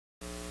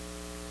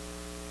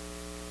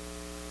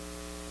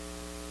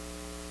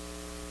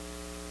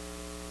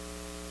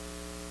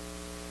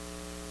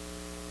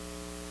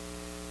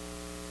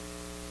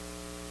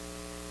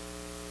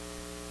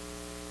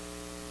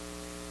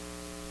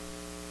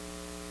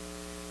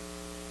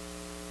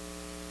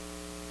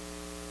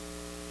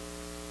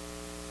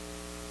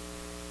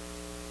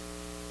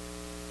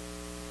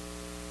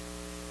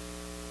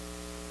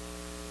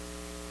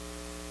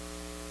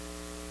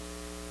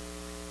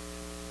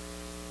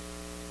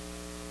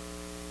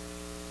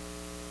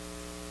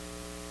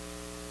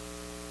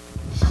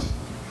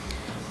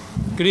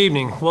Good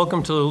evening.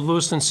 Welcome to the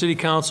Lewiston City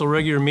Council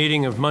regular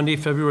meeting of Monday,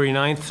 February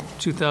 9th,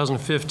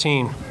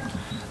 2015.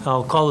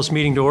 I'll call this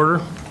meeting to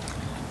order.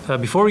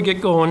 Before we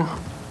get going,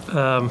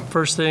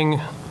 first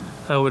thing,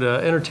 I would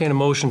entertain a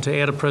motion to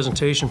add a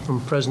presentation from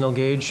President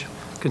Gage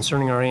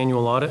concerning our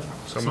annual audit.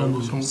 So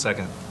moved.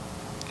 Second.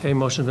 Okay,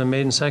 motion's been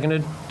made and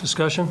seconded.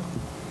 Discussion?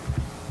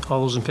 All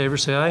those in favor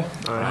say aye.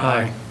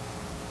 Aye.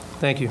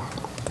 Thank you.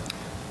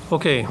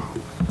 Okay,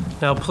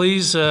 now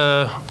please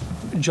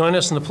join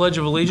us in the Pledge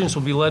of Allegiance.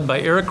 Will be led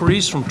by Eric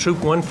Reese from Troop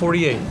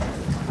 148.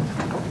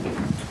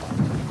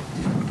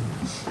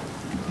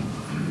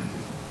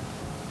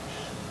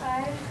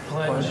 I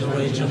pledge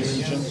allegiance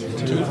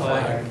to the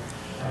flag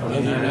of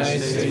the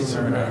United States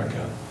of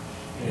America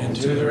and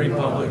to the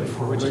republic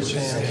for which it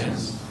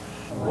stands,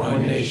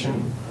 one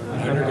nation,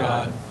 under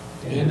God,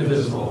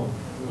 indivisible,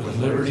 with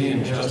liberty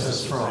and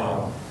justice for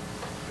all.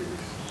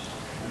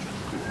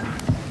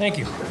 Thank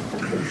you.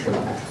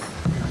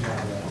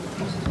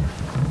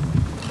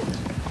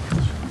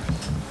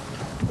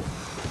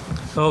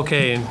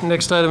 Okay,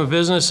 next item of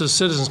business is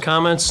citizens'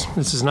 comments.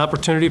 This is an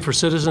opportunity for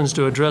citizens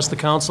to address the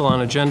council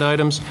on agenda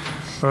items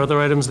or other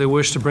items they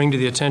wish to bring to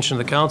the attention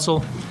of the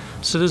council.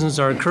 Citizens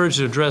are encouraged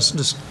to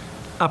address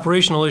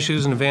operational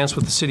issues in advance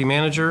with the city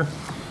manager.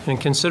 And in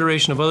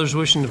consideration of others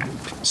wishing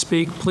to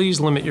speak, please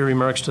limit your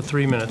remarks to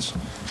 3 minutes.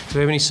 Do we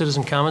have any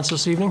citizen comments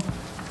this evening?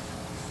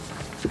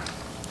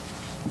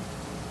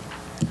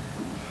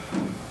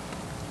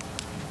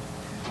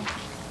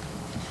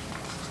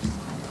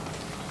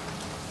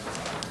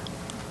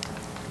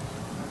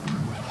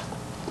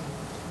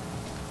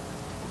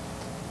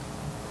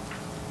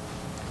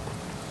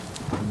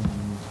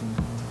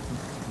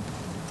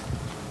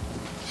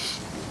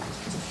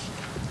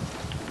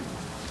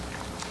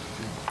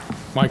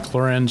 Mike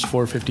Lorenz,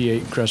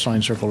 458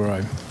 Crestline Circle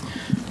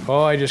Drive.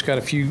 Oh, I just got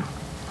a few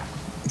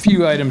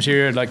items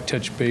here I'd like to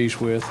touch base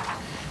with,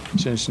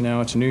 since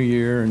now it's a new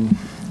year and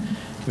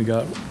we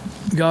got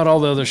all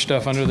the other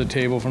stuff under the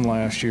table from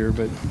last year.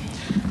 But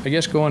I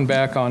guess going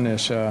back on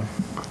this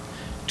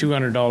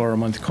 $200 a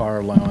month car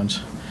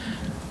allowance,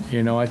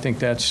 you know, I think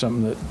that's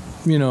something that,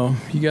 you know,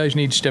 you guys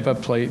need to step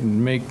up plate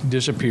and make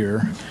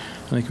disappear.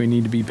 I think we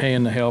need to be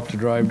paying the help to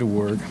drive to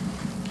work.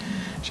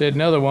 Said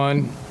another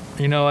one,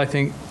 you know, I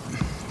think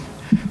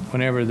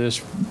whenever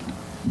this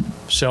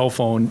cell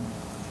phone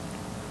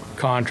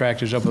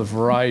contract is up with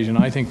Verizon,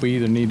 I think we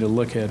either need to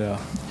look at a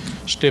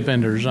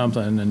stipend or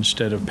something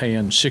instead of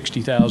paying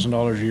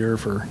 $60,000 a year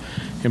for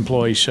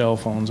employee cell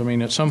phones. I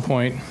mean, at some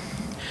point,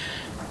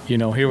 you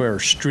know, here our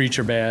streets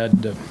are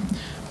bad, the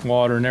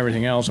water and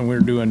everything else, and we're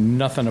doing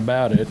nothing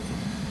about it.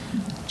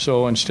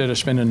 So instead of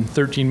spending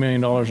 $13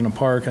 million in a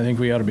park, I think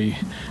we ought to be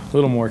a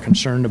little more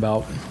concerned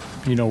about,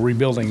 you know,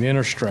 rebuilding the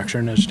infrastructure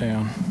in this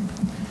town.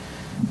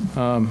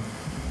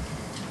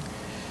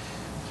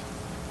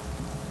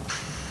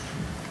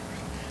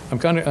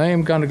 I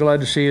am kind of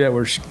glad to see that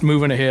we're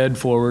moving ahead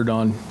forward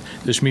on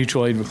this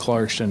mutual aid with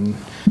Clarkston.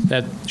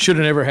 That should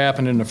have never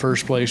happened in the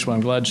first place, but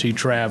I'm glad to see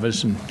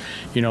Travis and,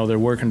 you know, they're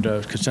working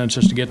to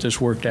consensus to get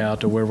this worked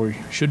out to where we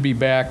should be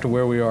back to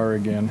where we are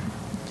again.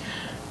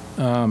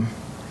 I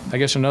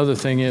guess another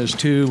thing is,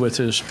 too, with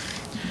this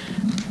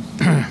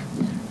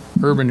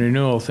urban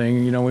renewal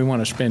thing, you know, we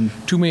want to spend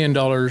 $2 million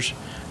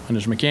on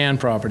this McCann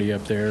property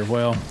up there.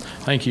 Well,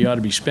 I think you ought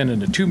to be spending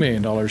the $2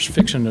 million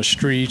fixing the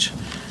streets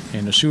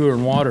and the sewer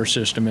and water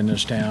system in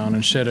this town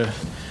instead of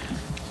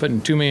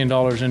putting $2 million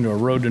into a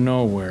road to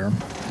nowhere.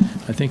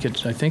 I think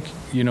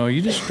you know,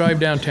 you just drive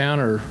downtown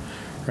or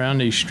around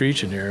these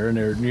streets in there, and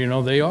they're, you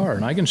know, they are.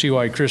 And I can see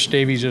why Chris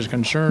Davies is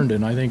concerned,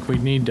 and I think we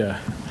need to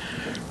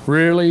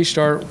really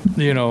start,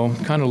 you know,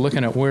 kind of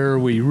looking at where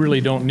we really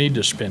don't need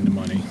to spend the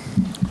money.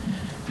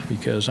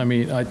 Because, I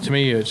mean, to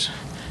me,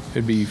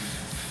 it'd be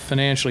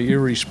financially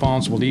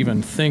irresponsible to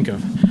even think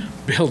of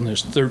building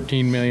this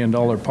 $13 million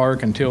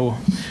park until,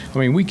 I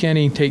mean, we can't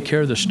even take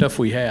care of the stuff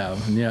we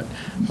have, and yet,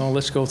 well,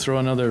 let's go throw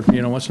another,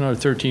 you know, what's another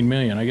 $13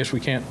 million? I guess we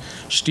can't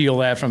steal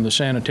that from the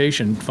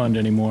sanitation fund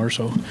anymore,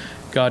 so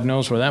God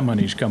knows where that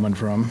money's coming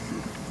from.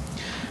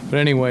 But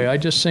anyway, I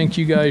just think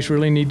you guys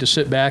really need to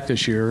sit back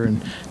this year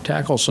and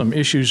tackle some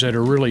issues that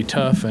are really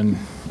tough and,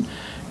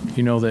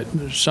 you know,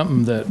 that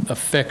something that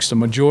affects the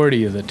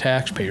majority of the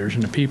taxpayers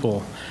and the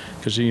people.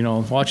 Because, you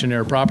know, watching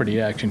their property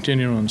tax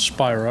continuing to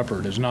spiral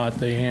upward is not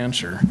the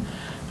answer.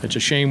 It's a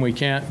shame we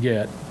can't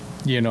get,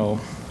 you know,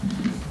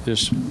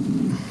 this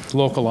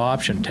local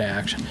option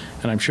tax,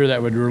 and I'm sure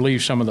that would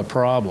relieve some of the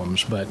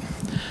problems. But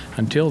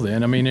until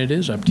then, I mean, it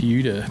is up to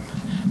you to,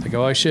 like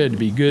I said, to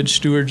be good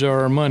stewards of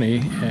our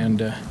money, and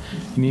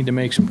you need to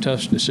make some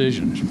tough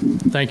decisions.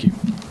 Thank you.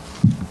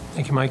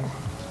 Thank you, Mike.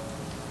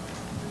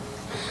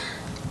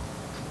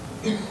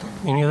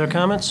 Any other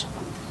comments?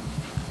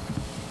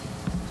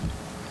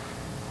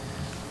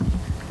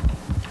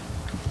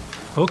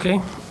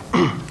 Okay.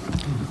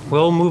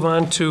 We'll move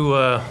on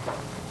to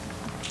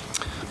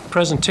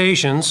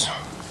presentations.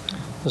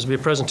 This will be a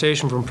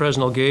presentation from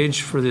President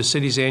Gage for the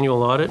city's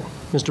annual audit.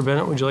 Mr.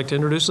 Bennett, would you like to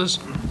introduce this?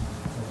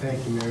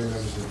 Thank you, Mayor,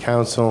 members of the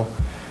council.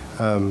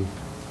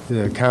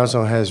 The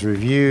council has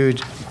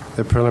reviewed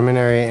the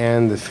preliminary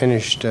and the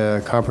finished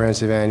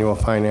comprehensive annual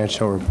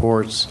financial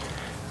reports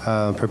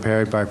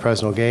prepared by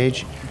Presnell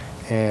Gage.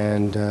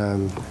 And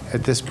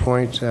at this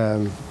point,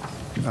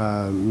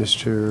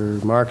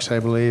 Mr. Marks, I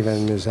believe,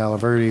 and Ms.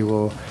 Aliverdi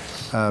will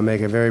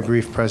make a very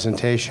brief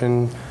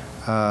presentation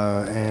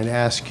and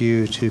ask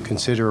you to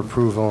consider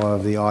approval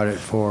of the audit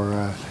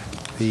for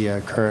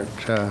the current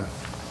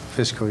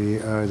fiscal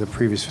year, the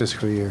previous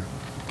fiscal year.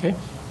 Okay.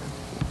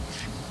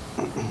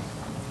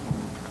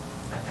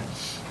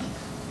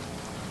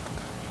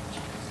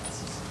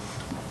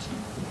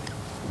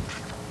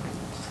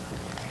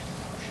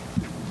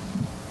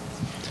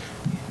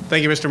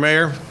 Thank you, Mr.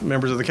 Mayor,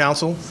 members of the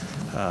council.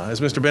 As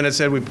Mr. Bennett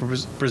said, we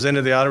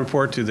presented the audit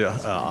report to the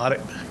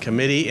audit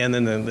committee and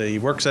then the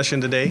work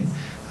session today.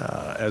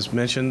 As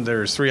mentioned,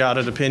 there's 3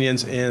 audit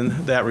opinions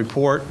in that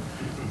report.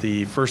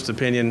 The first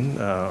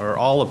opinion, or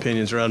all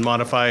opinions, are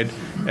unmodified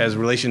as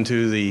relation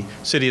to the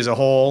city as a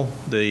whole,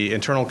 the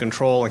internal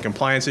control and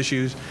compliance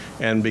issues,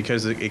 and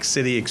because the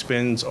city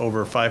expends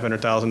over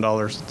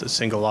 $500,000 to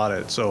single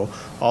audit. So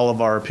all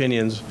of our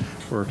opinions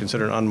were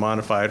considered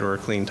unmodified or a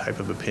clean type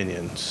of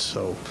opinion.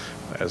 So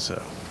as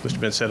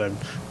Mr. Bennett said,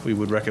 we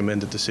would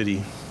recommend that the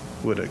city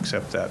would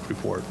accept that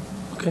report.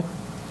 Okay.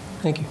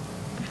 Thank you.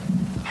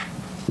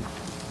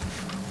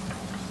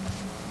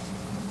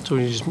 So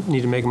we just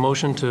need to make a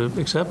motion to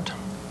accept?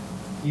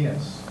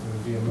 Yes, there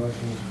would be a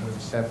motion to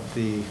accept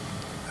the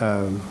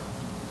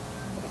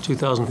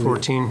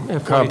 2014, FY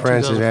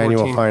comprehensive 2014.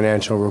 annual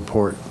financial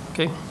report.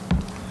 Okay.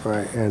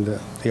 Right, and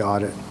the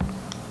audit.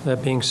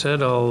 That being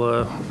said,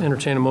 I'll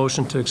entertain a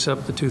motion to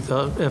accept the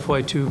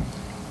FY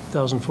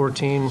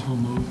 2014.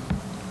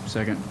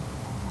 Second.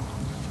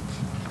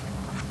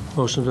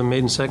 Motion's been made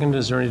and seconded.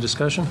 Is there any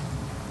discussion?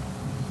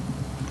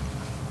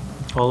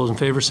 All those in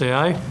favor say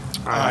aye.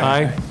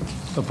 Aye.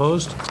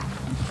 Opposed?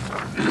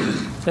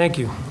 Thank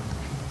you.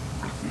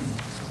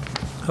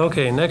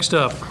 Okay, next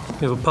up,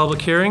 we have a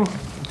public hearing.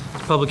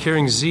 Public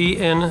hearing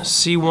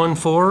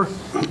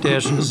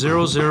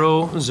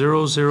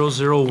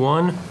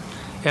ZNC14-000001.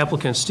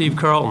 Applicant Steve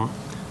Carlton.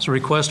 It's a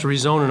request to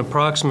rezone an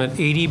approximate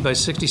 80 by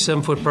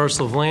 67-foot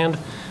parcel of land,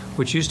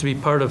 which used to be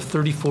part of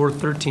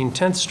 3413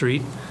 10th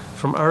Street,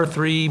 from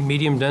R3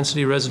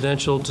 medium-density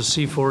residential to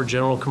C4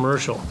 general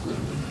commercial.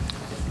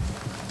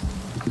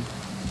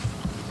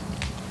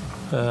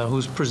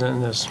 Who's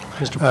presenting this?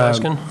 Mr.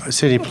 Plaskin?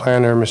 City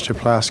Planner, Mr.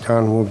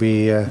 Plaskon, will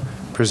be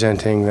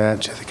presenting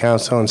that to the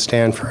council and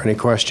stand for any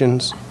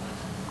questions.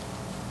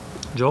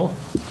 Joel?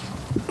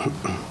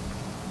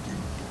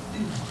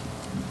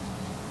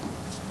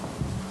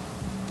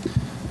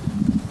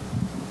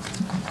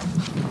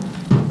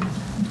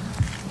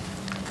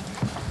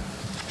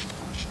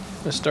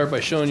 Let's start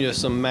by showing you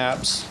some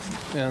maps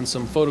and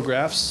some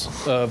photographs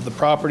of the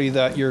property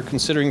that you're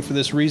considering for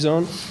this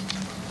rezone.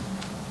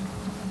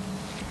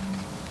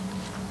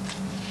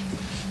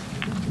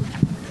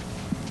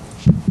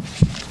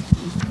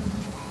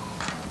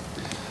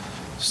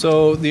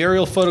 So the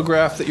aerial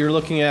photograph that you're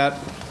looking at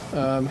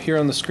here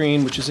on the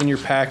screen, which is in your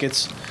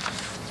packets,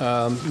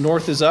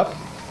 north is up,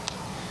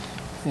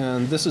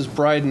 and this is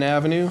Bryden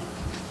Avenue.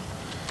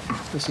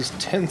 This is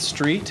 10th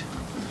Street,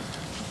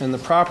 and the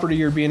property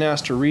you're being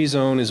asked to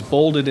rezone is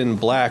bolded in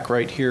black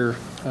right here,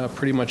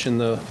 pretty much in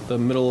the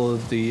middle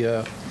of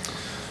the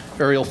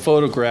aerial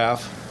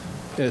photograph.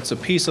 It's a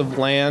piece of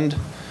land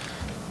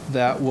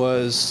that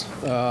was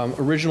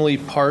originally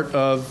part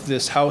of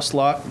this house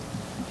lot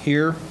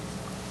here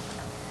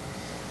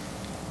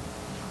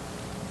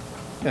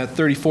at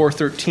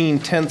 3413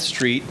 10th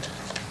Street,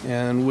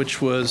 and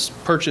which was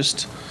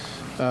purchased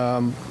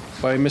by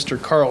Mr.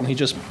 Carlton. He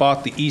just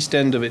bought the east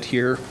end of it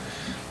here,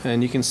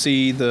 and you can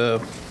see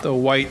the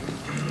white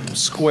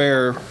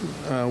square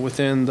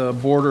within the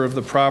border of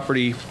the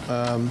property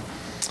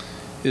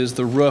is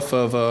the roof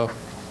of a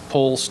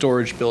pole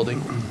storage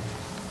building.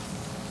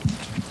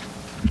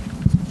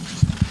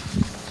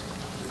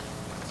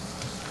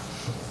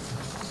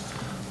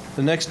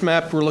 The next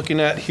map we're looking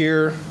at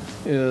here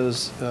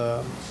is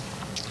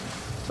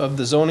of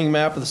the zoning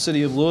map of the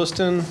city of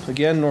Lewiston.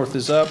 Again, north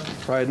is up,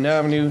 Bryden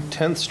Avenue,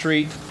 10th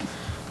Street.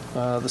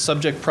 The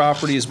subject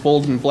property is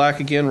bold in black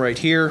again right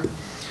here.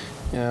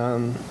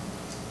 And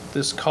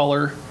this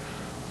color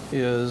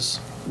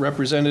is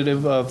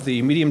representative of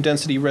the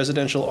medium-density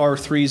residential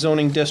R3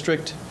 zoning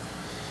district.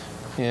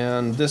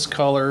 And this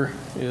color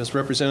is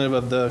representative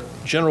of the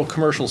general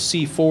commercial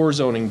C4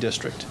 zoning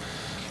district.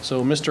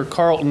 So Mr.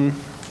 Carlton,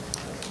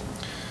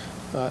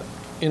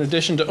 in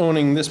addition to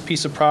owning this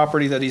piece of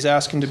property that he's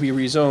asking to be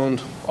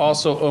rezoned,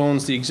 also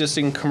owns the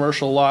existing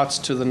commercial lots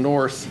to the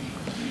north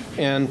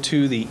and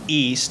to the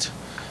east.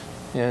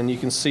 And you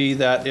can see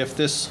that if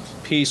this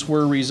piece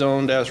were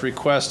rezoned as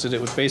requested, it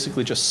would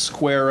basically just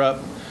square up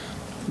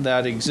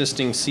that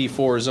existing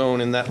C4 zone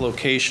in that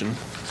location.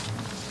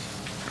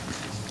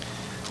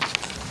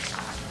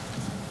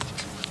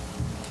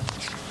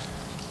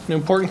 An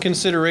important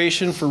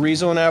consideration for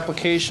rezone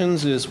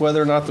applications is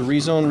whether or not the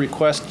rezone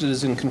requested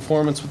is in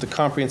conformance with the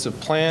comprehensive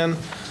plan.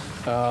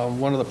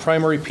 One of the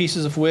primary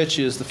pieces of which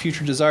is the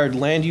future desired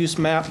land use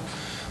map.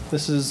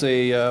 This is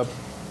a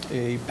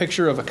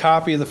picture of a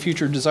copy of the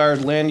future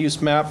desired land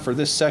use map for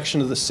this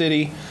section of the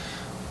city.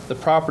 The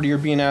property you're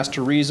being asked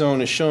to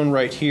rezone is shown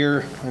right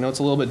here. I know it's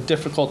a little bit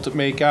difficult to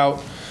make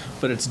out,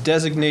 but it's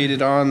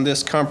designated on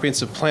this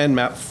comprehensive plan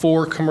map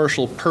for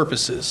commercial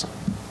purposes.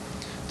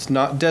 It's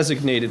not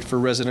designated for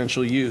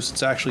residential use.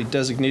 It's actually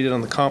designated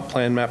on the comp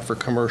plan map for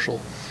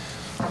commercial.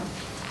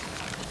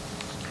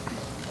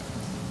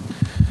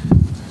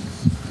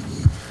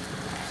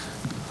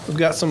 We've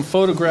got some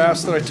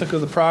photographs that I took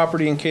of the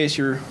property in case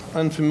you're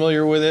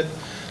unfamiliar with it.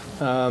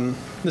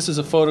 This is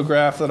a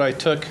photograph that I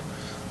took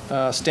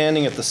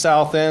standing at the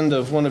south end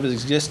of one of his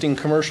existing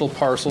commercial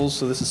parcels.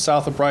 So this is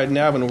south of Bryden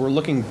Avenue. We're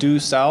looking due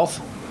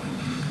south.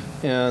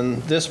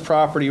 And this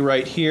property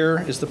right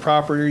here is the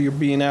property you're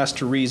being asked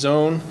to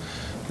rezone.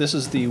 This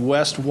is the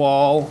west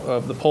wall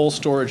of the pole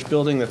storage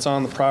building that's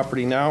on the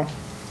property now.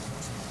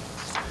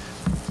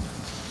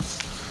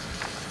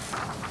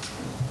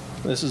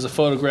 This is a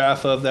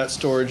photograph of that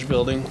storage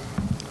building.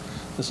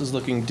 This is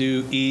looking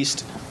due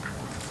east.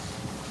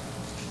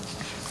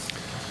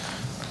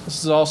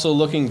 This is also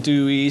looking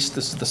due east.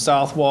 This is the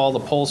south wall, the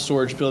pole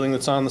storage building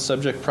that's on the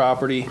subject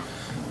property.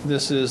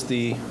 This is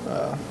the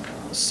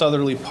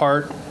southerly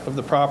part of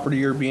the property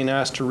you're being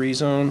asked to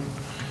rezone.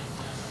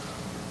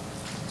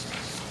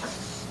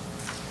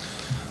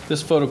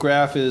 This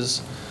photograph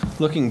is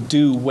looking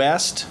due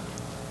west.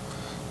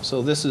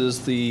 So this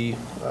is the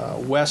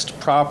west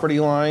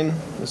property line.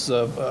 This is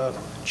a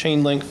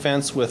chain link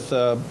fence with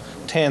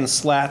tan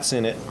slats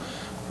in it.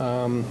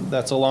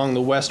 That's along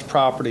the west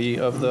property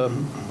of the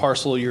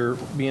parcel you're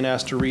being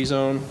asked to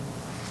rezone.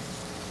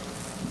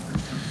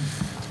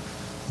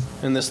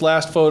 And this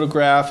last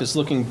photograph is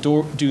looking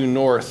due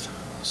north.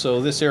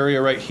 So this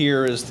area right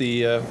here is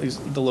the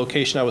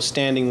location I was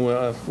standing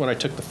when I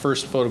took the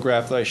first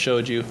photograph that I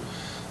showed you.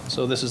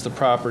 So this is the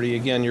property.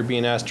 Again, you're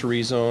being asked to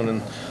rezone,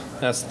 and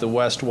that's the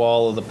west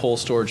wall of the pole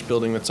storage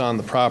building that's on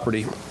the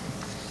property.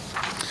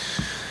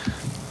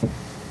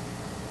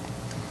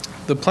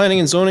 The Planning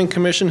and Zoning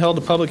Commission held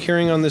a public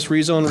hearing on this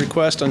rezone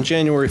request on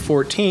January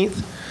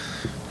 14th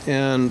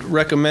and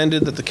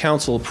recommended that the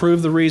council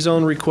approve the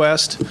rezone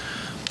request.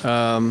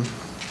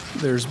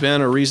 There's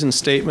been a reasoned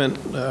statement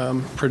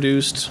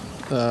produced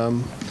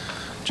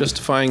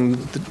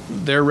justifying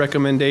their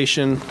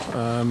recommendation.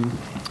 I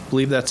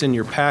believe that's in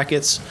your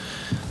packets.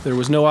 There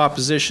was no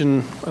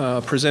opposition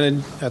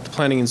presented at the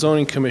Planning and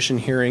Zoning Commission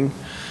hearing.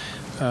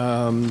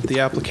 The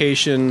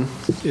application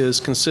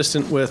is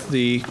consistent with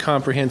the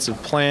comprehensive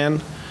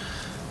plan,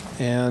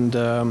 and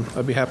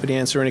I'd be happy to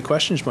answer any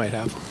questions you might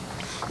have.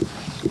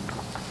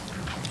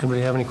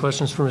 Anybody have any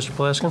questions for Mr.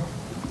 Plaskin?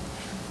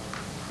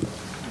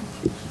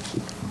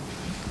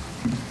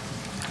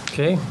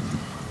 Okay.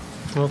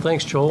 Well,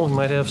 thanks, Joel. We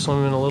might have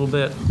some in a little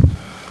bit.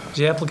 Is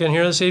the applicant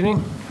here this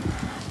evening?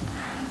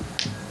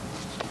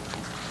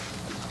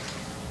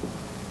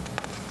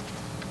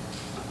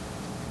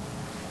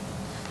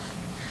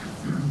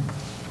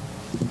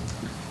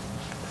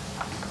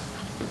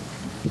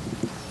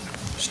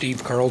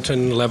 Steve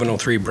Carlton,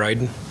 1103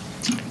 Bryden.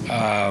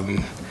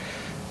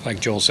 Like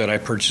Joel said, I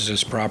purchased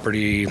this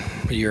property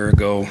a year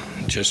ago.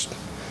 Just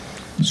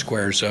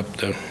squares up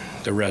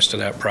the rest of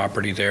that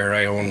property there.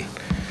 I own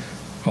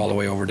all the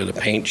way over to the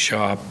paint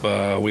shop.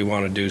 We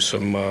want to do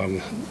some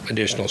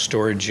additional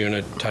storage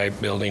unit type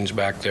buildings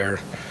back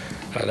there.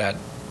 That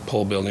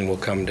pole building will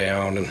come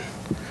down, and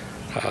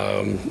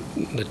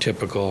the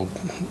typical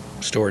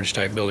storage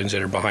type buildings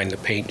that are behind the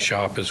paint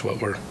shop is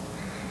what we're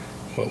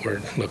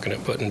looking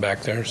at putting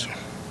back there. So.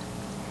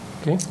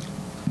 Okay.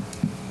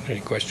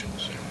 Any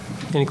questions?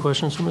 Any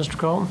questions for Mr.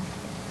 Carlton?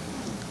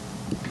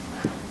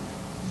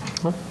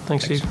 No?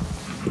 Thanks, Steve.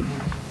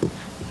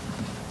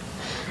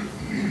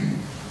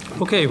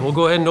 Okay, we'll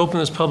go ahead and open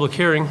this public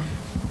hearing.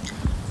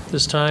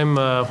 This time,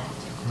 we're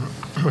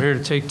here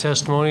to take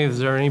testimony. Is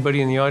there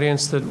anybody in the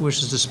audience that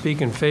wishes to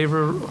speak in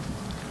favor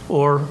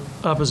or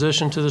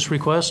opposition to this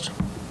request?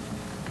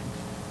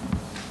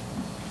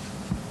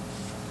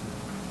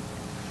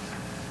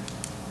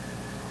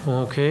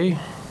 Okay.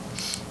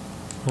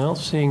 Well,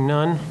 seeing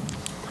none,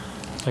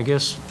 I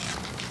guess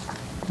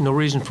no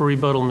reason for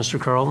rebuttal, Mr.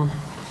 Carlton.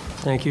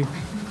 Thank you.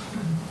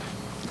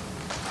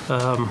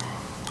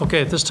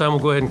 Okay, at this time, we'll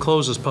go ahead and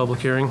close this public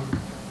hearing.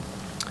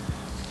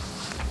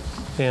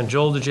 And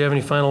Joel, did you have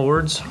any final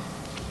words?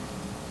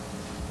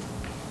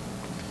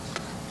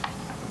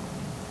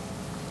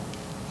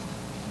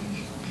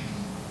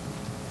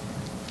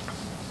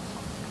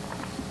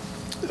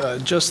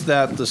 Just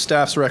that the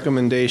staff's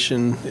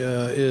recommendation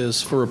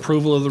is for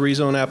approval of the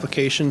rezone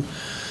application.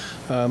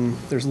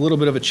 There's a little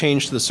bit of a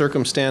change to the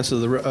circumstance of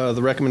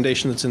the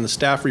recommendation that's in the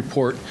staff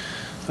report,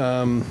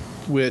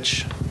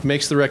 which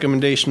makes the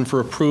recommendation for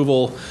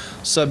approval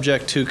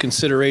subject to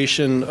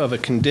consideration of a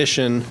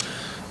condition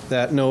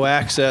that no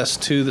access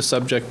to the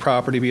subject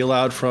property be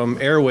allowed from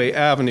Airway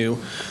Avenue.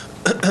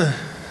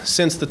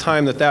 Since the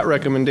time that that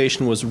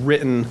recommendation was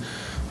written,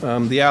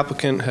 The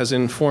applicant has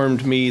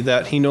informed me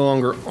that he no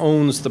longer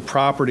owns the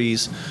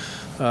properties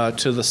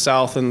to the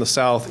south and the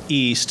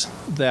southeast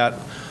that,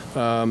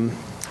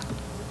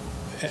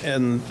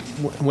 and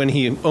when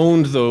he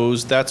owned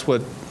those, that's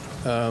what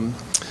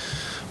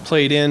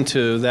played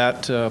into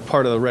that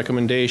part of the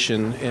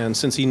recommendation. And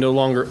since he no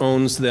longer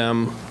owns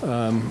them,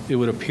 it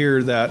would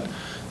appear that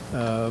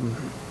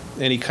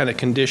any kind of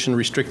condition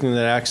restricting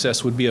that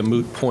access would be a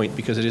moot point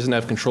because it doesn't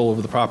have control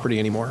over the property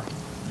anymore.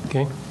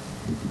 Okay.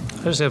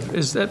 I just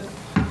have,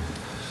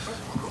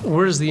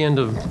 where does the end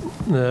of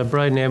the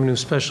Bryden Avenue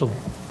Special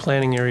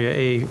Planning Area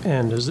A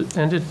end? Does it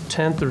end at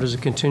 10th or does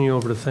it continue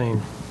over to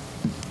Thane?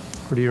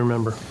 Or do you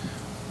remember?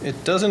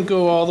 It doesn't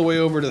go all the way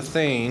over to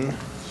Thane.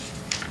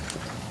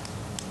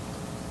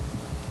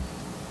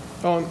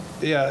 Oh,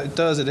 yeah, it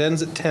does. It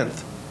ends at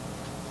 10th.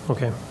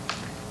 Okay.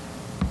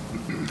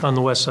 On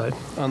the west side?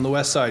 On the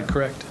west side,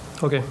 correct.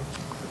 Okay.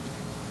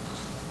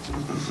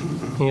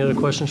 Any other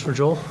questions for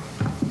Joel?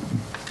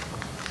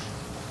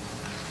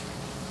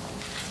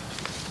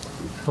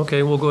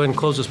 Okay, we'll go ahead and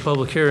close this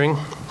public hearing.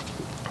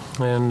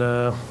 And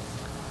I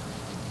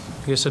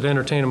guess I'd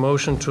entertain a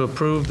motion to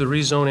approve the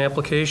rezone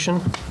application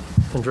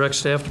and direct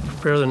staff to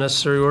prepare the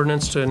necessary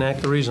ordinance to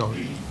enact the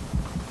rezone.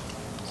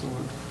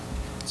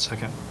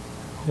 Second.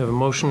 We have a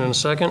motion and a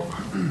second.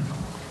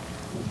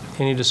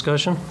 Any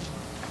discussion?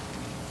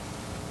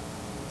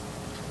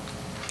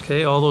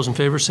 Okay, all those in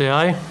favor say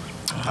aye.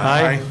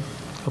 Aye.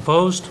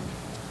 Opposed?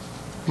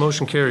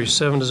 Motion carries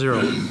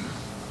 7-0.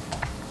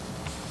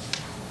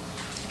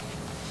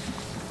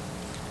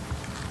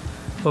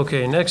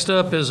 Okay, next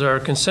up is our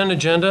consent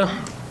agenda.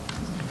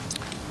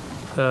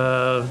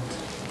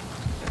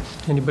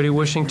 Anybody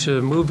wishing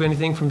to move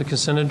anything from the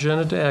consent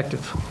agenda to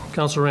active?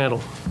 Councilor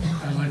Randall.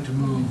 I'd like to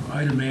move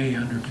item A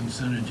under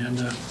consent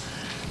agenda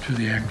to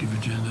the active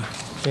agenda.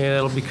 Okay,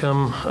 that'll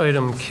become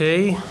item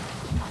K,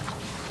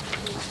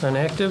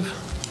 inactive.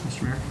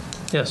 Mr. Mayor?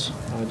 Yes,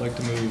 I'd like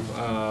to move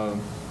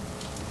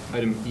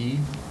item E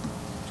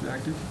to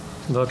active.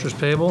 vouchers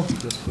payable.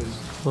 Yes,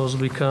 please. Those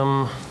will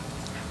become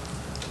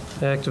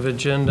active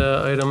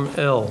agenda item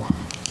L.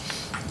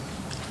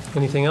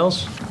 Anything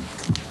else?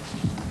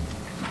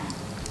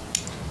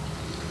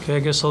 Okay, I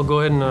guess I'll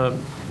go ahead and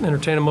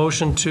entertain a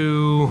motion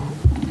to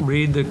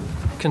read the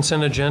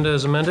consent agenda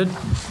as amended.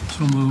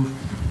 So move.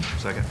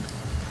 Second.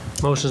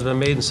 Motion's been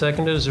made and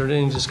seconded. Is there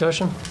any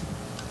discussion?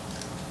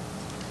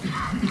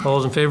 All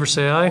those in favor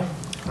say aye.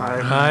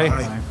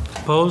 Aye.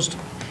 Opposed?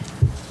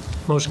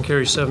 Motion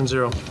carries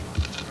 7-0.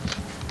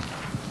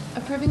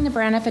 Approving the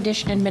Braniff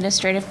Addition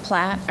Administrative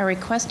Plat, a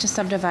request to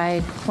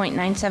subdivide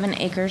 .97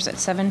 acres at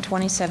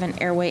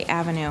 727 Airway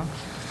Avenue.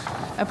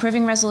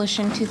 Approving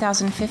Resolution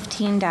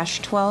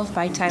 2015-12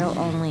 by title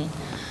only.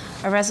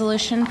 A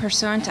resolution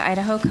pursuant to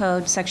Idaho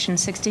Code Section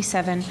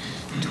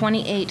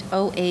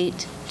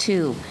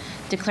 67-28082,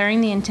 declaring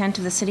the intent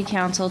of the City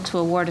Council to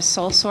award a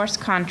sole source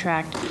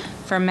contract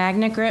for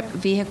Magna Grip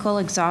vehicle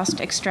exhaust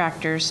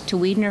extractors to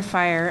Wiedner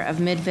Fire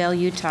of Midvale,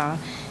 Utah,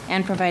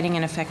 and providing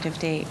an effective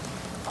date.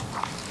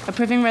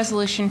 Approving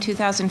Resolution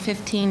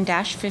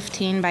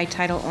 2015-15 by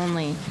title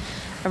only.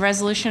 A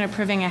resolution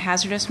approving a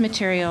hazardous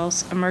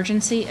materials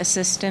emergency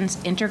assistance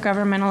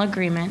intergovernmental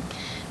agreement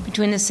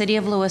between the City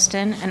of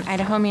Lewiston, an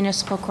Idaho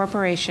Municipal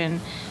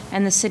Corporation,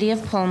 and the City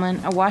of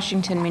Pullman, a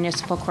Washington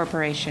Municipal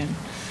Corporation.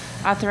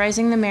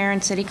 Authorizing the mayor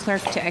and city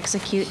clerk to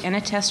execute and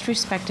attest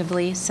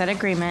respectively said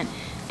agreement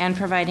and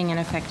providing an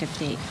effective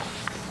date.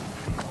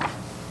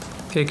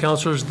 Okay,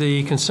 councilors,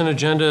 the consent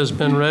agenda has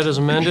been read as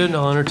amended.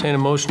 I'll entertain a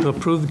motion to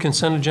approve the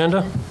consent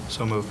agenda.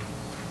 So moved.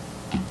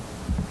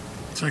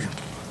 Second.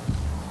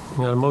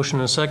 We got a motion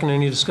and a second.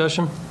 Any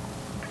discussion?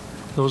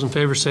 Those in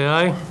favor say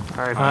aye.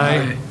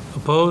 Aye.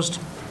 Opposed?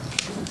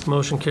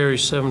 Motion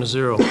carries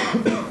 7-0.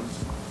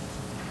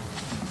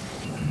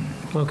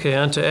 Okay,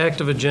 on to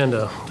active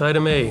agenda.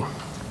 Item A.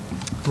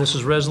 This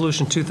is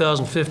Resolution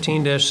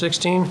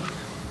 2015-16,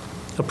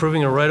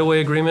 approving a right-of-way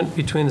agreement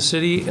between the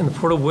city and the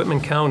Port of Whitman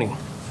County.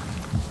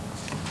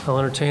 I'll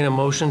entertain a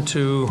motion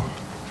to,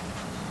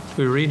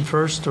 we read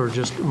first or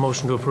just a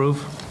motion to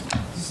approve?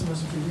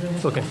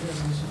 Okay.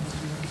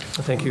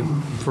 Thank you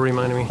for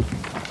reminding me.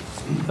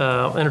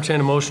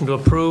 Entertain a motion to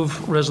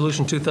approve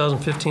Resolution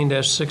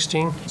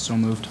 2015-16. So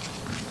moved.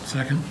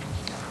 Second.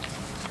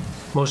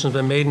 Motion's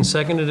been made and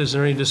seconded. Is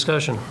there any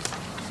discussion?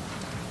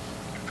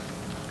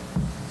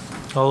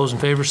 All those in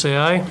favor say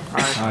aye.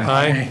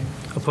 Aye.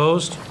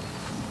 Opposed?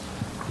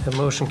 That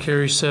motion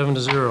carries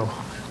 7-0.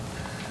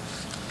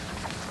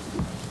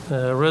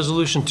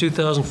 Resolution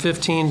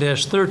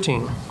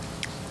 2015-13.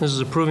 This is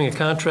approving a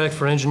contract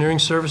for engineering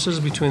services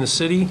between the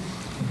city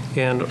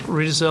and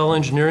Redisel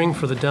Engineering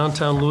for the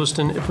downtown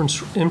Lewiston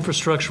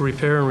infrastructure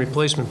repair and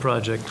replacement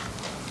project.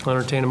 I'll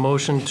entertain a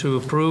motion to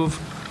approve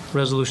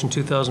Resolution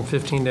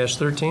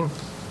 2015-13.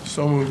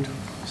 So moved.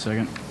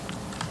 Second.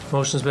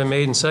 Motion's been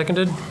made and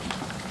seconded.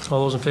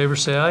 All those in favor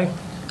say aye.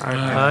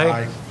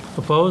 Aye.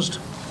 Opposed?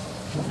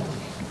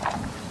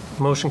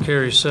 Motion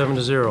carries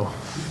 7-0.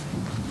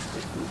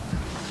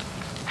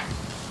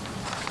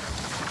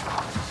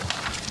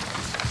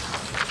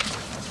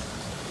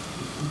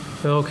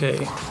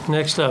 Okay,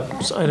 next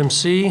up is item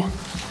C.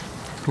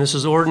 This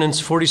is ordinance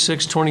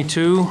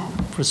 4622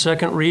 for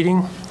second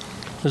reading.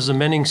 This is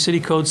amending City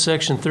Code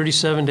Section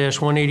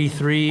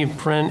 37-183,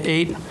 Paren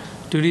 8,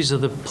 duties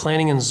of the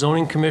Planning and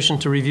Zoning Commission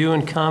to review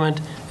and comment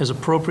as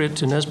appropriate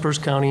to Nez Perce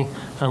County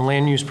on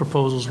land use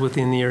proposals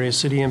within the area of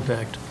city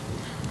impact.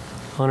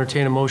 I'll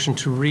entertain a motion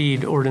to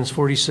read ordinance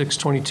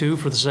 4622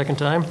 for the second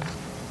time.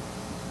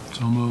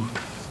 So moved.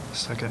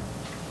 Second.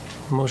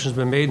 Motion's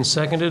been made and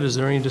seconded. Is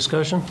there any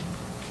discussion?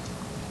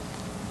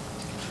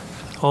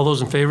 All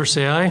those in favor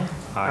say aye.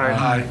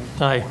 Aye.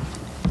 Aye.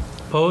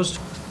 Opposed?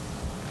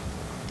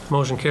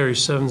 Motion carries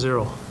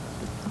 7-0.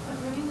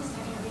 Approving the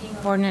second reading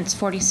of ordinance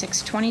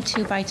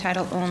 4622 by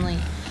title only.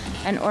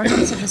 An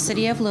ordinance of the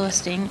City of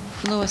Lewiston,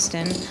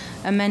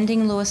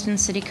 amending Lewiston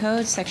City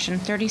Code, Section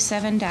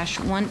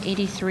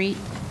 37-183,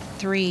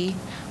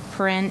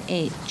 Paren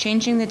 8,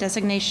 changing the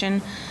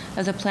designation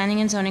of the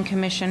Planning and Zoning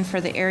Commission for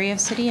the area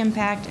of city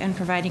impact and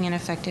providing an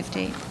effective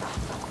date.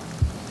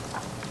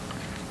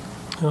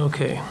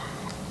 Okay.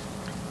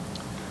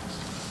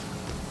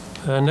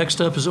 Next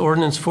up is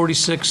ordinance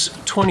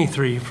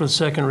 4623 for the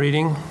second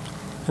reading,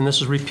 and this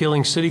is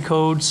repealing City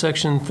Code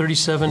Section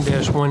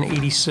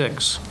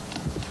 37-186.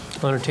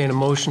 I'll entertain a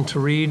motion to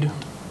read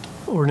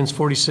ordinance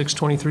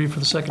 4623 for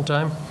the second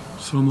time.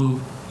 So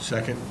moved.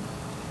 Second.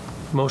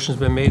 Motion's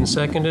been made and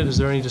seconded. Is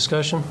there any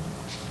discussion?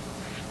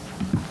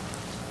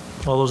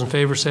 All those in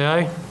favor say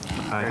aye.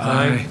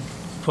 Aye.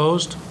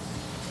 Opposed?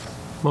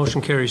 Motion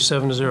carries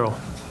 7-0.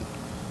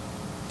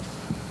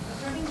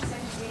 Approving the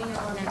second reading of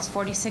ordinance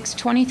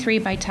 4623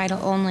 by title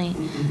only.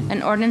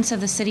 An ordinance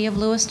of the City of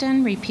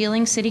Lewiston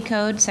repealing City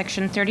Code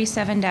Section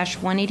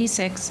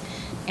 37-186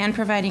 and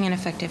providing an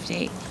effective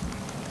date.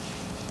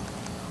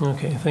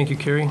 Okay, thank you,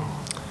 Carrie.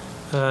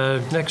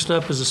 Next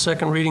up is the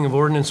second reading of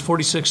ordinance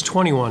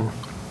 4621.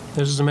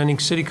 This is amending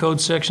City Code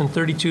Section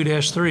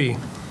 32-3,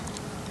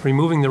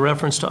 removing the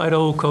reference to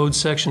Idaho Code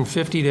Section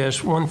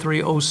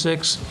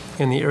 50-1306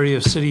 in the area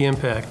of city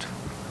impact.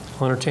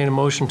 I'll entertain a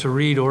motion to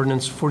read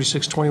ordinance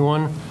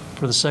 4621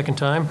 for the second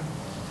time.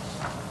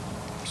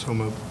 So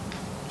moved.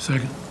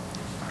 Second.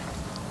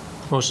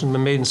 Motion's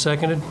been made and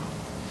seconded.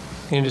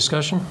 Any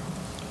discussion?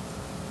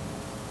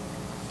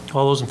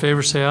 All those in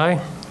favor say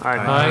aye.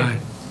 Aye.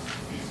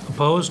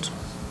 Opposed?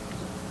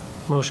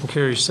 Motion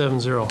carries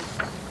 7-0.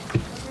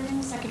 Approving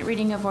the second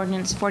reading of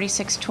ordinance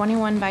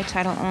 4621 by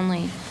title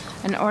only.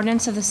 An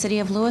ordinance of the City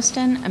of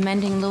Lewiston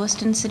amending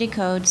Lewiston City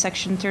Code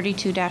Section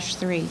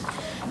 32-3,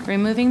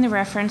 removing the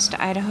reference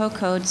to Idaho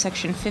Code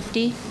Section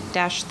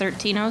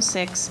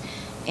 50-1306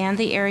 and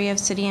the area of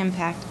city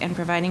impact and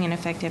providing an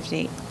effective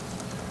date.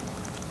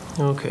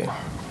 Okay.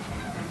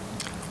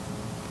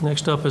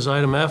 Next up is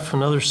item F,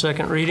 another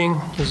second reading.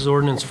 This is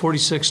ordinance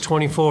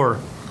 4624,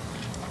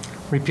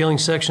 repealing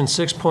section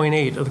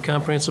 6.8 of the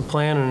comprehensive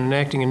plan and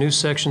enacting a new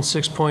section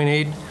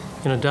 6.8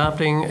 and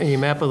adopting a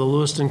map of the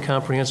Lewiston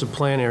comprehensive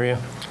plan area.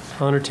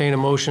 I'll entertain a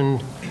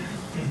motion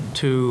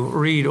to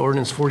read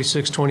ordinance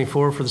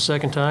 4624 for the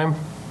second time.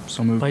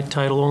 So moved. By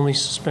title only,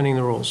 suspending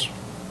the rules.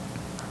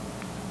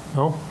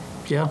 No?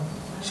 Yeah?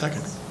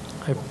 Second.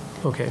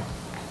 Okay.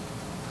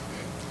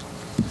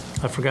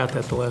 I forgot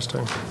that the last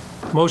time.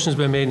 Motion's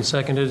been made and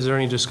seconded. Is there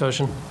any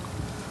discussion?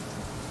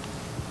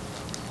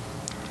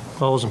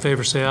 All those in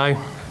favor say aye.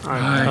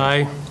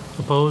 Aye.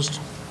 Opposed?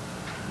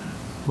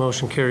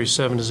 Motion carries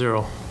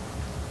 7-0.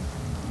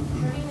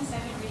 Approving the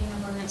second reading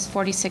of ordinance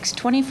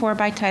 4624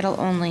 by title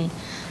only.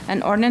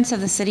 An ordinance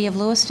of the City of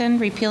Lewiston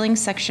repealing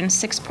section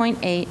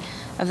 6.8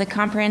 of the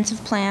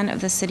comprehensive plan of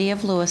the City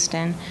of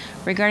Lewiston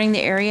regarding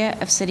the area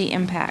of city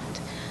impact.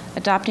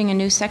 Adopting a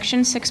new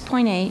section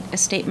 6.8, a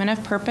statement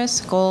of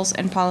purpose, goals,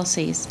 and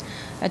policies.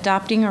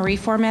 Adopting a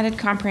reformatted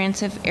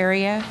comprehensive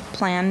area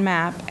plan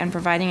map and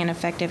providing an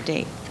effective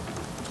date.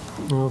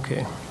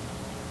 Okay.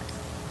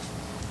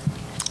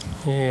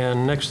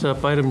 And next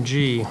up, item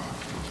G,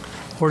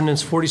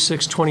 ordinance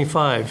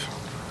 4625.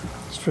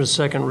 It's for the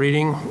second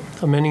reading,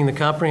 amending the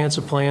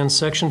comprehensive plan,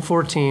 section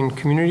 14,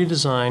 community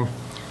design,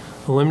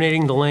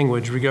 eliminating the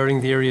language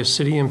regarding the area of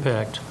city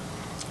impact.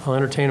 I'll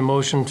entertain a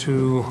motion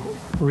to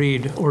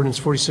read ordinance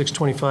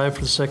 4625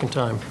 for the second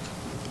time.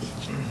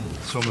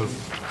 So moved.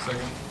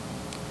 Second.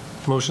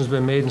 Motion's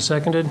been made and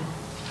seconded.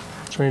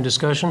 Is there any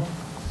discussion?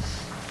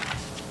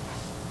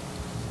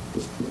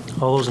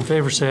 All those in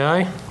favor say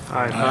aye.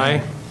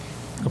 Aye.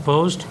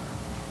 Opposed?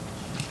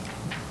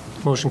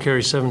 Motion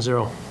carries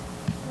 7-0.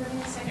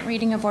 Second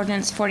reading of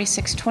ordinance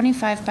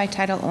 4625 by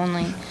title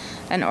only.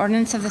 An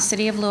ordinance of the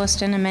City of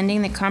Lewiston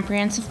amending the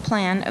comprehensive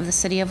plan of the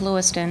City of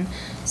Lewiston,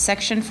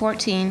 Section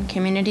 14,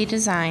 Community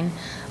Design,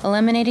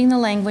 eliminating the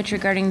language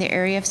regarding the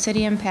area of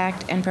city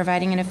impact and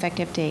providing an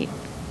effective date.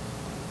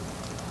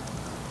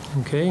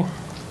 Okay.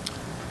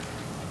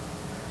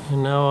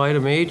 And now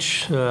item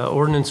H,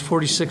 ordinance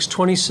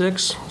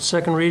 4626,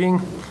 second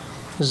reading.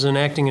 This is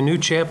enacting a new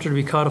chapter to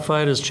be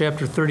codified as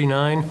Chapter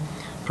 39,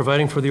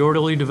 providing for the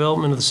orderly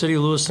development of the City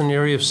of Lewiston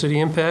area of city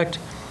impact,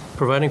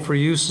 providing for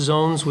use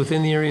zones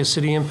within the area of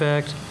city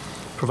impact,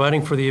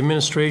 providing for the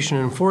administration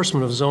and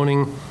enforcement of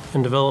zoning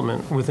and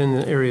development within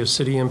the area of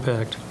city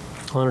impact.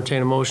 I'll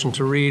entertain a motion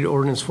to read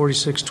ordinance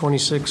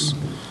 4626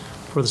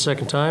 for the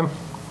second time.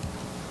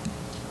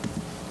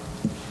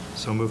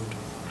 So moved.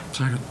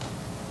 Second.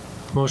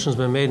 Motion's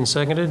been made and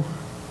seconded.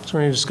 Is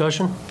there any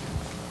discussion?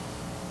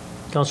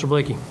 Councilor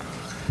Blakey.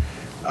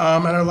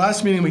 At our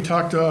last meeting, we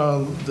talked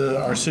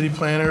to our city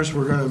planners.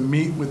 We're going to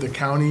meet with the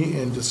county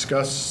and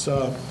discuss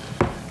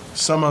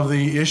some of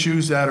the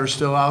issues that are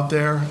still out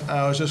there.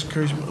 I was just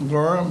curious,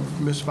 Laura,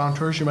 Ms. Von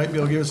Tours, you might be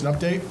able to give us an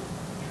update?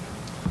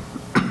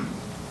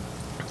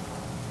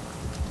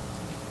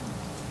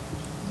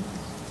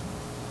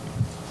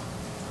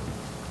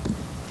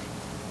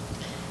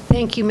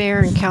 Thank you, Mayor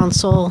and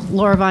Council.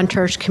 Laura Von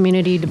Tersch,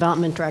 Community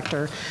Development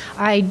Director.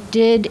 I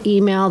did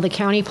email the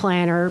county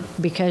planner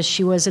because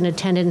she was in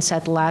attendance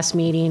at the last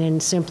meeting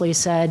and simply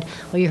said,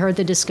 well, you heard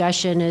the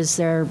discussion. Is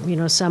there,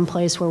 some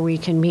place where we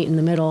can meet in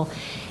the middle?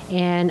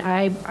 And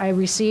I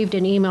received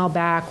an email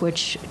back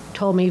which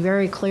told me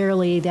very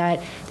clearly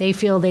that they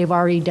feel they've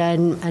already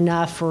done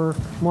enough or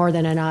more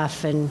than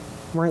enough and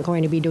weren't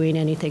going to be doing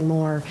anything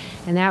more.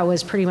 And that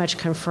was pretty much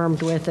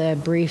confirmed with a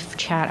brief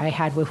chat I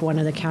had with one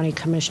of the county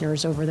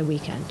commissioners over the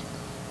weekend.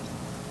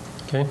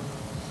 Okay.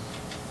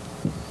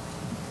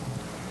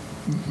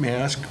 May I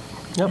ask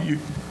Yep.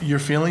 your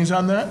feelings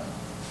on that?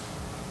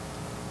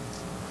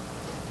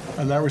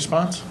 On that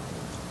response?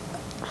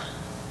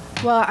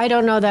 Well, I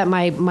don't know that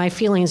my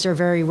feelings are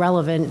very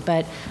relevant,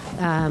 but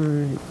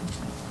I'm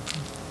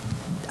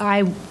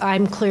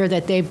clear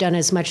that they've done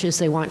as much as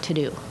they want to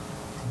do.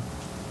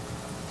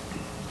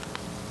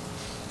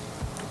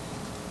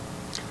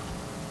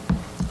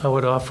 I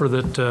would offer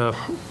that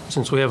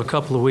since we have a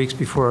couple of weeks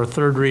before our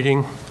third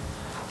reading,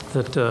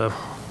 that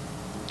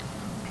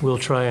we'll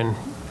try and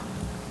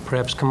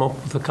perhaps come up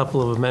with a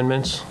couple of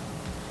amendments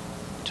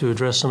to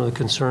address some of the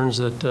concerns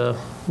that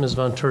Ms.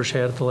 Von Tersch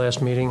had at the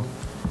last meeting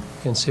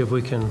and see if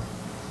we can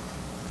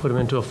put them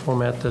into a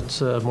format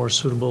that's more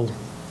suitable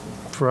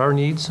for our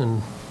needs,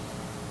 and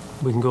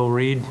we can go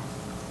read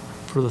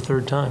for the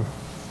third time.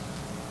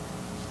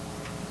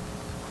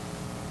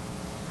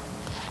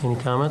 Any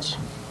comments?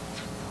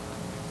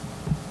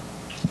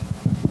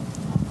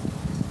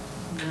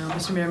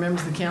 Mr. Mayor,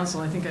 members of the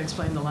council, I think I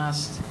explained the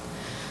last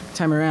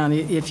time around,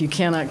 if you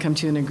cannot come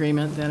to an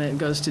agreement, then it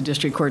goes to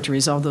district court to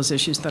resolve those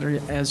issues that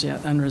are as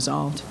yet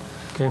unresolved.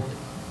 Okay.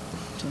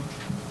 So.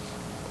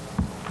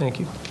 Thank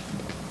you.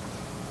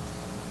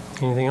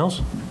 Anything else?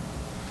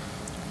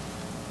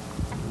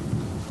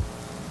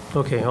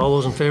 Okay, all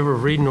those in favor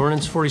of reading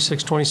ordinance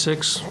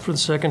 4626 for the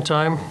second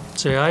time,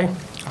 say aye.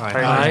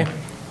 Aye.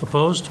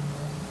 Opposed?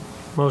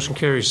 Motion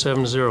carries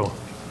 7-0.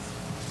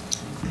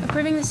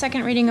 Approving the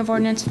second reading of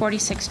ordinance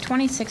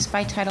 4626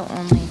 by title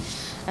only.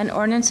 An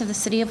ordinance of the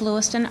City of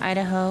Lewiston,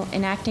 Idaho,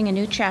 enacting a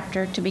new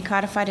chapter to be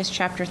codified as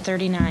Chapter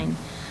 39,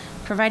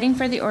 providing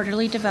for the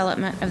orderly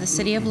development of the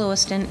City of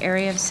Lewiston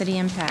area of city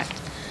impact,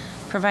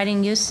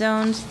 providing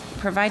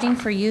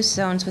for use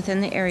zones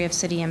within the area of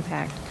city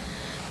impact,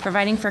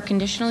 providing for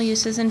conditional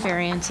uses and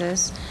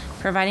variances,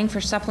 providing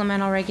for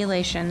supplemental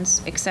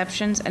regulations,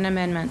 exceptions, and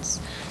amendments,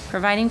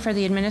 providing for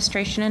the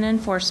administration and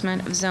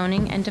enforcement of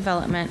zoning and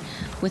development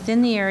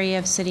within the area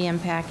of city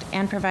impact,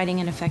 and providing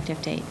an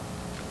effective date.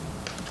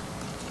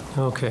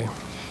 Okay.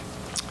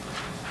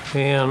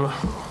 And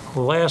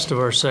the last of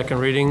our second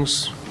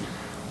readings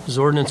is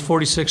ordinance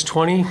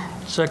 4620,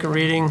 second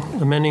reading,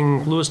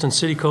 amending Lewiston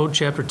City Code,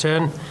 Chapter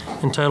 10,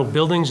 entitled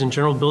Buildings and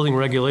General Building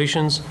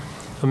Regulations,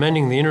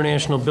 amending the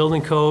International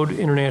Building Code,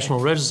 International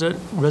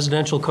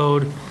Residential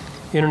Code,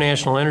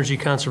 International Energy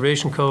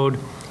Conservation Code,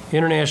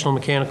 International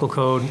Mechanical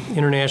Code,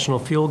 International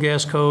Fuel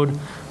Gas Code,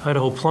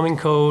 Idaho Plumbing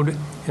Code,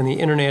 and the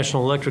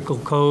International Electrical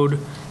Code,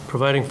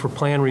 providing for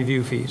plan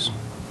review fees.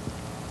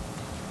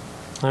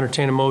 I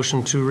entertain a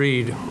motion to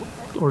read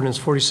ordinance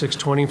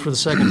 4620 for the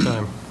second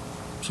time.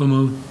 So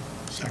moved.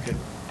 Second.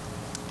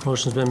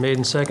 Motion's been made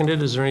and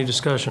seconded. Is there any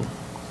discussion?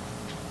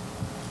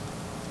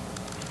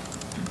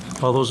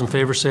 All those in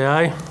favor say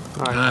aye.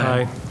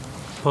 Aye.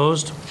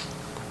 Opposed?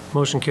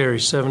 Motion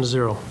carries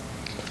 7-0.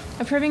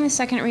 Approving the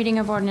second reading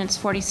of ordinance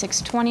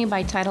 4620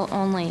 by title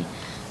only.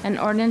 An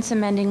ordinance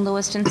amending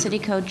Lewiston City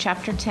Code,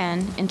 Chapter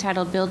 10,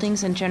 entitled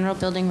Buildings and General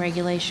Building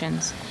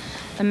Regulations,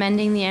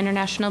 amending the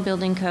International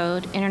Building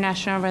Code,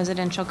 International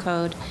Residential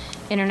Code,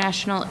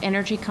 International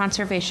Energy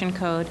Conservation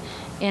Code,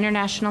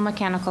 International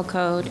Mechanical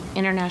Code,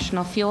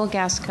 International Fuel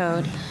Gas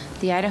Code,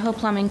 the Idaho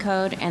Plumbing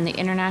Code, and the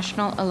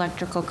International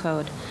Electrical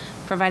Code,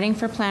 providing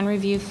for plan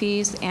review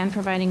fees and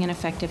providing an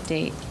effective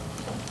date.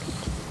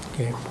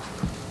 Okay.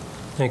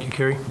 Thank you,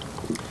 Carrie.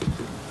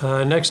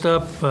 Next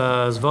up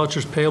is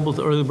vouchers payable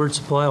to Early Bird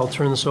Supply. I'll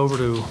turn this over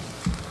to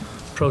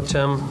Pro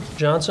Tem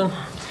Johnson.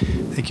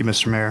 Thank you,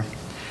 Mr. Mayor.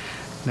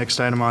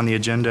 Next item on the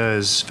agenda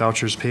is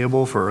vouchers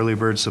payable for Early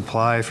Bird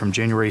Supply from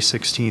January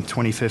 16th,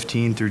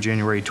 2015 through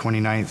January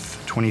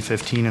 29th,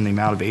 2015 in the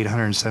amount of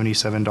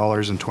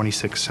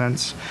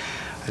 $877.26.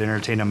 I'd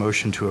entertain a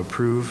motion to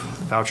approve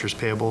vouchers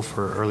payable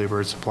for Early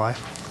Bird Supply.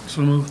 So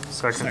moved.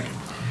 Second.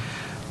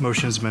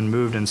 Motion's been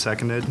moved and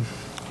seconded.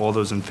 All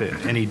those in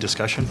any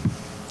discussion?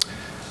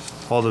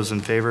 All those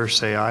in favor,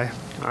 say aye.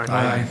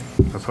 Aye.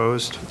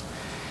 Opposed?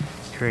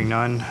 Hearing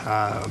none,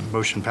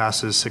 motion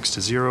passes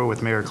 6-0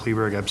 with Mayor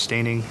Kleberg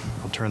abstaining.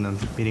 I'll turn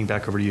the meeting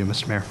back over to you,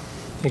 Mr. Mayor.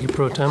 Thank you,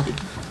 Pro Tem.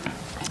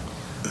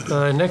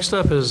 Next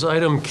up is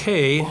item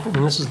K, and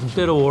this is the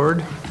bid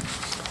award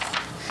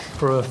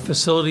for a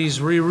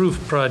facilities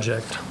re-roof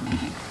project.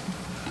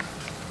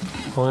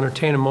 I'll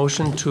entertain a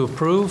motion to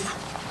approve.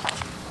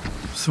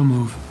 So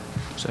move.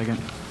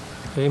 Second.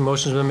 Okay,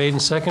 motion's been made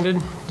and seconded.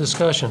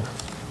 Discussion.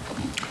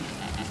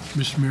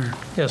 Mr. Mayor,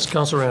 Yes,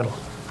 Council Randall.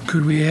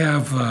 could we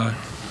have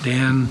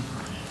Dan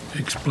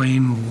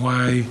explain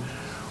why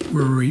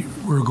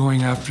we're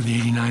going after the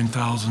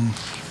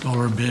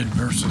 $89,000 bid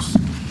versus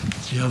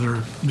the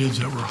other bids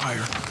that were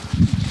higher?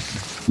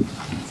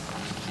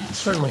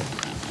 Certainly.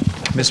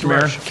 Mr.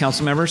 Mayor,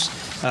 council members,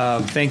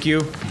 thank you.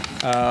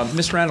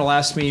 Mr. Randall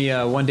asked me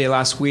one day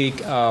last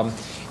week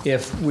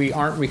if we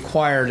aren't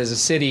required as a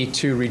city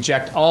to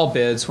reject all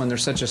bids when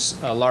there's such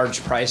a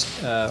large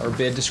price or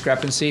bid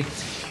discrepancy.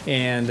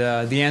 And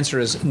the answer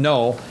is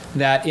no.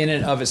 That in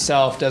and of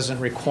itself doesn't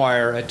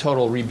require a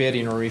total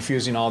rebidding or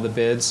refusing all the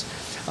bids.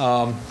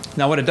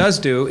 Now, what it does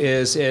do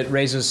is it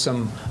raises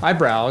some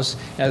eyebrows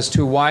as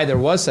to why there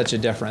was such a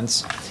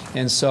difference.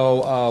 And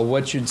so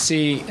what you'd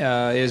see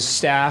is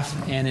staff,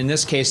 and in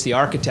this case the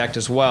architect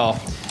as well,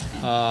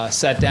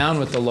 sat down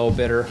with the low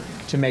bidder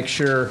to make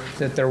sure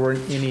that there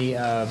weren't any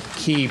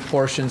key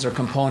portions or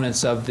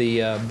components of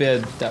the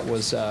bid that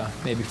was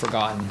maybe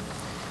forgotten.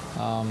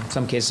 In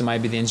some cases it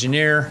might be the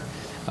engineer,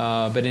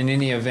 but in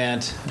any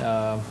event,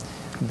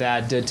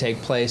 that did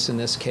take place in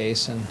this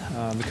case, and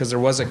because there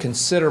was a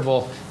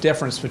considerable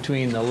difference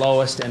between the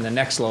lowest and the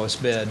next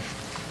lowest bid.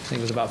 I think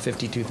it was about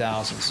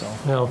 $52,000. So.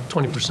 Well,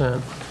 20%.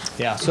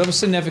 Yeah, so it was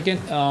significant.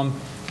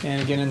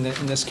 And again,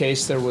 in this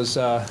case, it was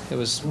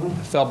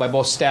felt by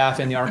both staff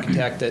and the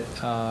architect that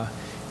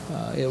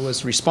it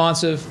was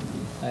responsive,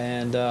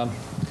 and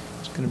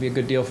it's going to be a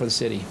good deal for the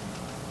city.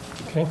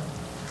 Okay.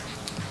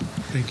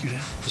 Thank you, Dan.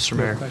 Mr.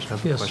 Mayor, I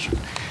have a Yes. question.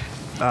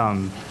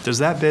 Does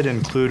that bid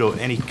include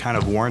any kind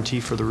of warranty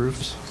for the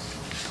roofs?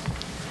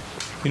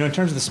 You know, in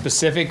terms of the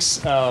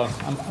specifics, I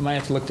might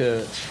have to look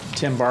to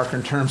Tim Barker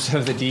in terms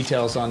of the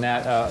details on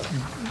that.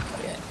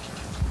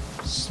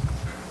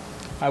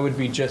 I would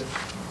be just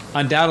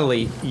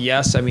undoubtedly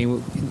yes. I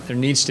mean, there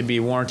needs to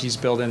be warranties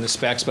built in the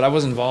specs, but I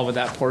wasn't involved with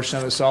that portion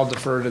of it, so I'll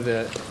defer to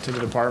the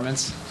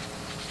departments.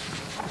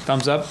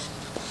 Thumbs up.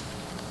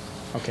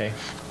 Okay.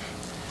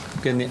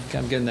 I'm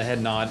getting the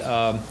head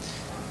nod.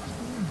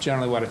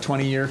 Generally, what, a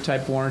 20-year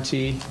type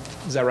warranty?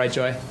 Is that right,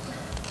 Joy?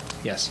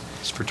 Yes.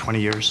 It's for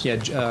 20 years?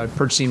 Yeah,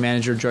 purchasing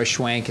manager Joy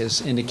Schwank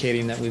is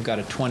indicating that we've got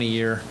a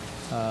 20-year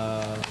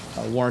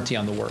warranty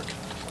on the work.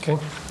 Okay.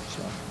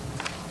 So.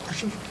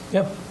 Question?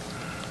 Yep.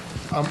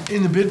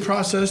 In the bid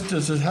process,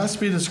 does it have to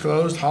be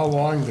disclosed how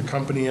long the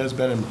company has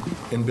been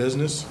in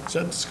business? Is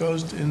that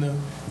disclosed in the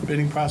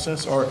bidding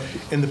process or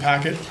in the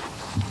packet?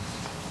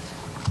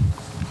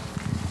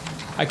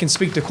 I can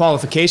speak to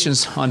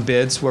qualifications on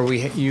bids where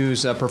we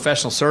use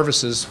professional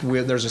services.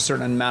 There's a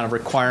certain amount of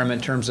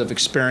requirement in terms of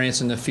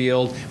experience in the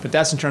field, but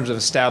that's in terms of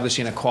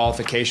establishing a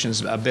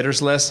qualifications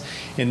bidders list.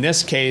 In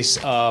this case,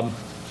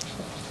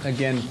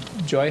 again,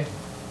 Joy,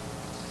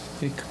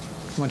 why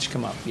don't you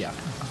come up? Yeah.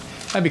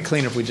 That'd be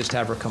cleaner if we just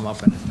have her come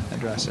up and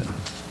address it.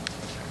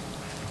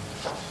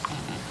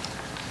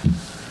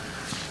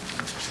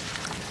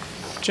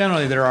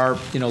 Generally, there are,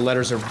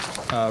 letters of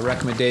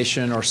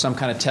recommendation or some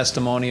kind of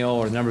testimonial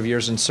or number of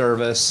years in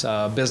service,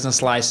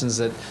 business license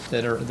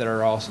that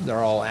are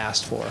all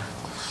asked for.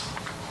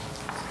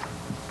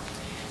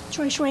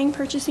 Joy Schwang,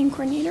 Purchasing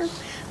Coordinator.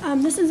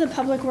 This is a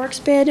public works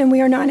bid, and we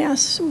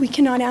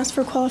cannot ask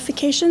for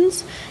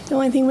qualifications. The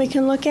only thing we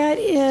can look at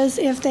is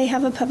if they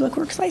have a public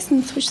works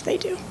license, which they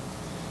do.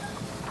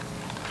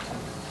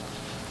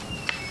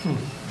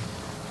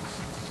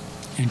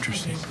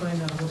 Interesting. Explain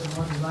that a little bit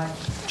more if you like.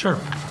 Sure.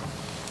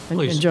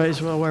 Please. And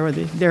Joyce, well, where were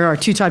they? There are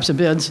two types of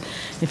bids.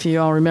 If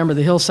you all remember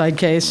the Hillside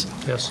case,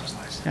 Yes.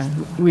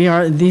 we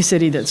are the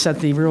city that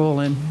set the rule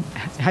and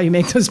how you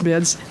make those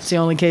bids. It's the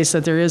only case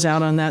that there is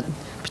out on that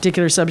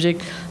particular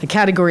subject. The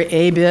Category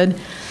A bid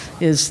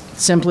is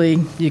simply,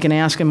 you can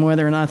ask them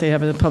whether or not they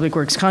have a Public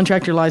Works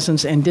contractor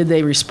license and did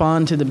they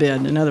respond to the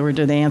bid. In other words,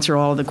 did they answer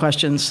all of the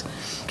questions,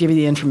 give you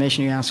the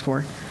information you asked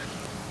for.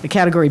 The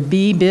Category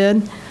B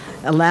bid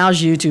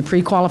allows you to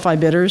pre-qualify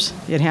bidders.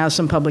 It has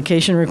some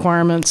publication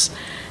requirements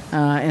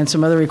and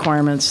some other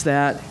requirements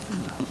that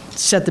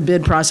set the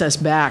bid process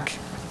back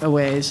a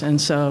ways.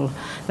 And so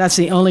that's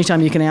the only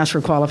time you can ask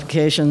for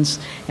qualifications,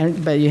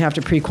 but you have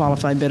to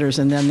pre-qualify bidders,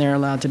 and then they're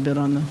allowed to bid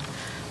on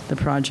the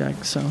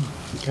project. So.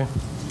 Okay.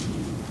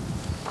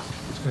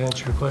 Does that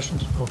answer your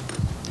questions? Oh.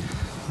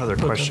 Another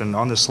question.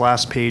 On this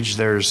last page,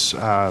 there's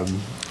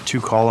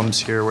 2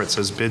 columns here where it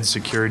says bid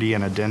security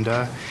and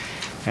addenda.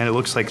 And it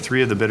looks like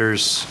 3 of the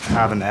bidders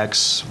have an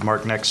X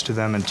marked next to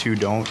them and 2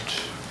 don't.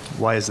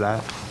 Why is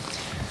that?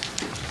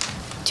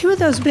 2 of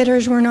those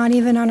bidders were not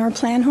even on our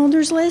plan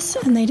holders list,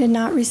 and they did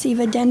not receive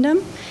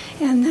addendum.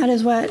 And that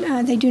is what,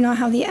 they do not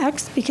have the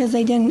X because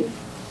they didn't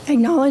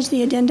acknowledge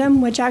the addendum,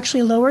 which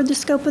actually lowered the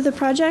scope of the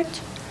project.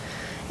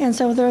 And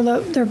so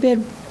their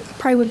bid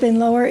probably would have been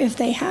lower if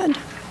they had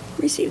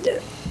received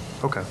it.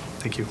 Okay,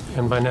 thank you.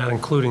 And by not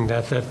including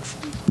that, that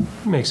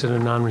makes it a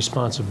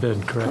non-responsive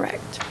bid, correct?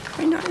 Correct,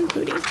 by not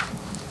including.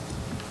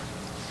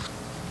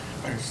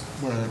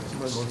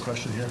 One more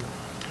question here.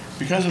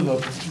 Because of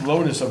the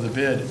lowness of the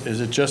bid,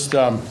 is it just,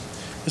 I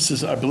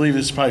believe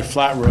this is probably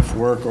flat roof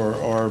work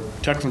or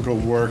technical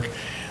work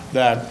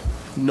that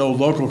no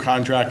local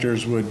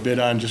contractors would bid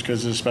on just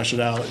because of the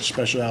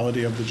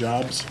speciality of the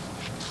jobs?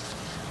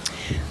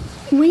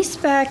 We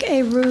spec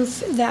a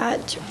roof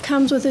that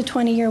comes with a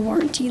 20-year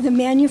warranty. The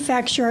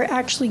manufacturer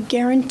actually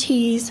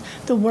guarantees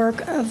the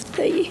work of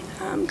the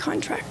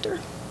contractor.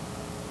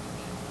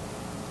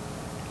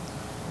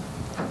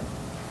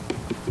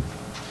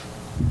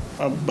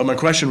 But my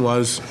question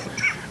was,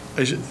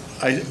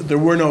 there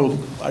were no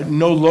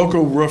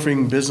local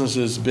roofing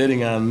businesses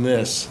bidding on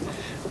this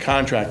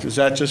contract. Is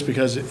that just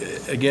because,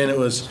 again, it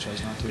was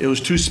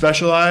too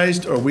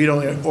specialized, or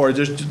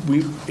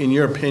in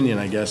your opinion,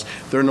 I guess,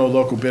 there are no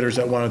local bidders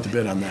that wanted to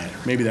bid on that?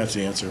 Maybe that's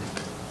the answer.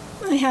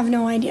 I have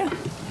no idea.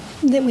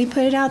 That we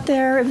put it out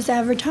there, it was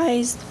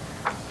advertised.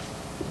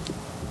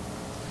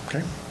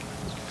 Okay.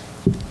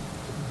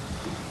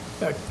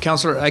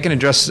 Counselor, I can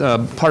address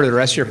part of the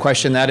rest of your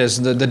question. That is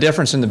the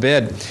difference in the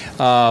bid.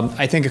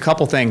 I think a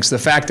couple things. The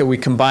fact that we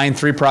combined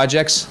 3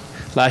 projects.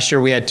 Last year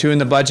we had 2 in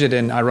the budget,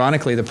 and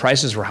ironically the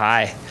prices were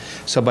high.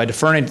 So by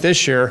deferring it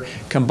this year,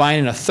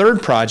 combining a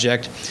 3rd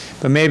project,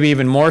 but maybe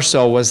even more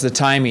so was the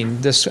timing.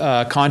 This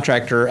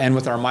contractor, and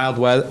with our mild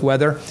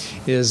weather,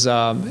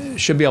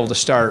 should be able to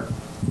start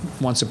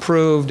once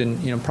approved,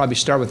 and probably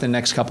start within the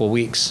next couple of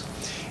weeks.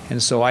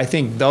 And so I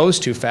think those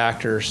 2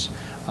 factors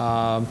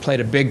played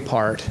a big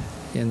part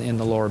in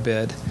the lower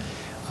bid.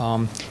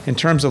 In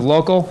terms of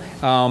local,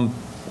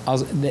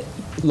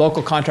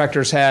 local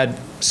contractors had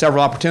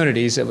several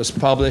opportunities. It was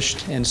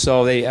published, and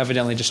so they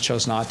evidently just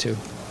chose not to.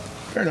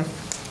 Fair enough.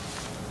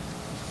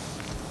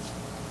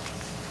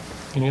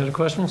 Any other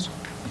questions?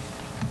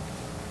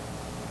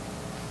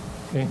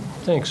 Okay,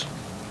 thanks.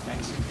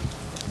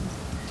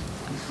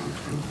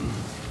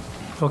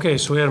 Okay,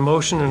 so we had a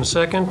motion and a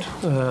second.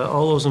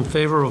 All those in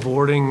favor of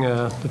awarding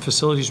the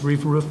facilities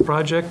roof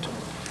project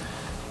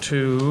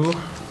to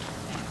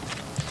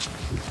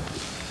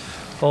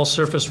All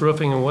Surface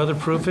Roofing and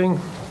Weatherproofing,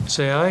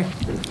 say aye.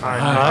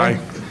 Aye.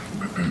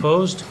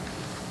 Opposed?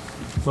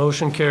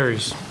 Motion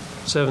carries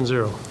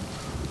 7-0.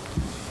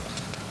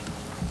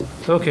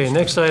 Okay,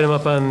 next item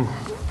up on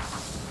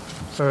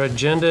our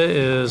agenda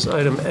is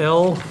item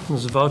L,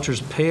 this is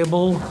vouchers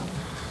payable.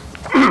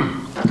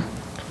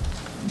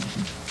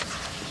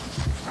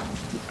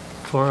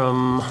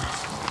 From,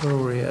 where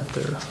were we at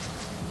there?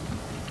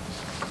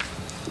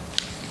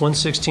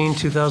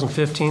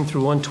 1/16/2015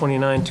 through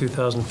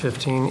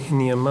 1/29/2015 in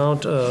the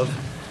amount of,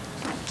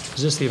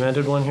 is this the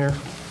amended one here?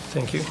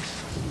 Thank you.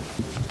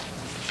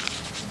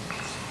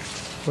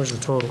 Where's the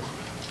total?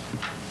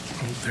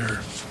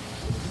 There.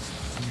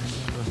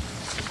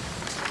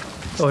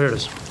 Oh, here it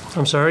is.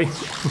 I'm sorry.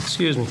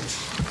 Excuse me.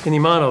 In the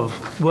amount of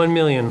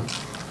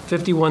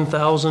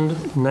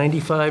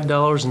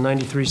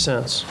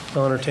 $1,051,095.93.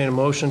 I'll entertain a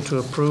motion to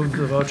approve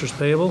the vouchers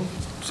payable.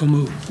 So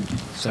moved.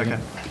 Second.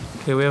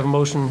 Okay, we have a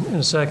motion and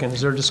a second.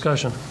 Is there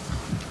discussion?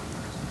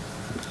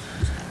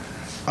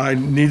 I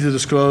need to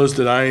disclose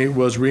that I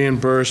was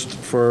reimbursed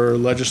for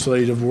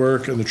legislative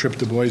work and the trip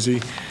to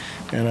Boise,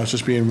 and I was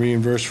just being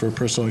reimbursed for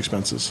personal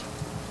expenses.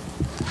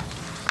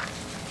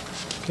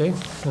 Okay,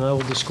 and I will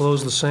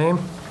disclose the same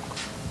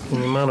in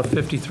the amount of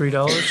 $53.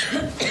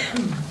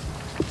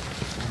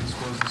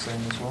 Disclose the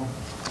same as well.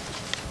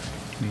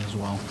 Me as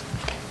well.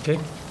 Okay,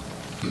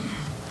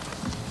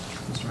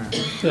 Mr. Mayor.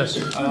 yes.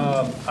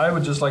 I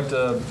would just like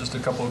to, just a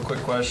couple of quick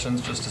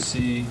questions, just to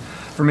see,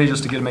 for me,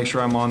 just to make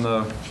sure I'm on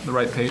the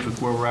right page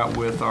with where we're at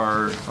with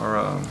our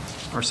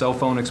cell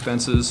phone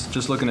expenses.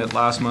 Just looking at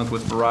last month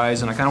with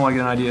Verizon, I kind of want to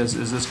get an idea,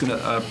 is this going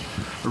to a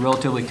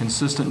relatively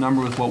consistent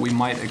number with what we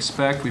might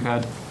expect? We've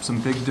had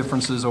some big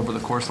differences over the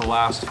course of the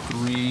last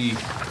 3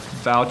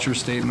 voucher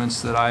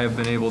statements that I have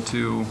been able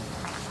to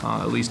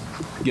at least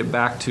get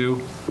back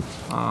to.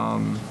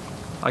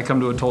 I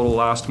come to a total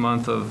last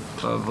month of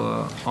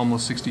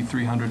almost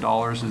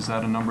 $6,300. Is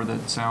that a number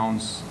that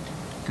sounds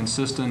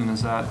consistent, and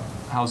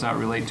how does that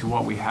relate to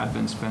what we had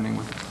been spending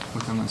with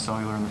Inland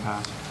Cellular in the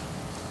past?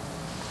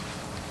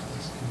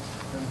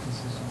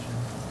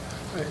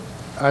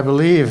 I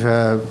believe,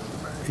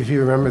 if you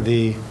remember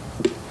the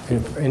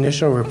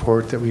initial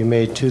report that we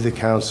made to the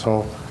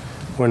council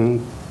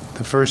when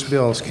the first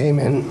bills came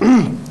in,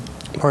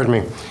 pardon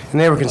me, and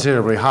they were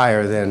considerably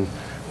higher than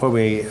what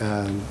we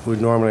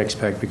would normally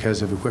expect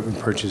because of equipment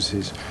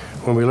purchases.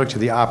 When we looked at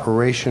the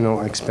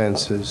operational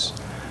expenses,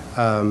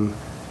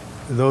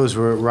 those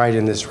were right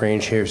in this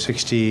range here,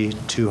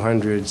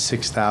 $6,200,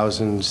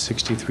 $6,000,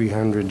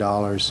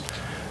 $6,300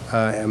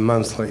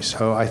 monthly.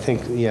 So I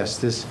think, yes,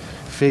 this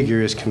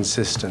figure is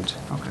consistent,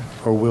 Okay.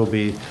 or will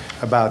be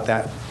about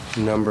that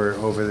number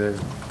over the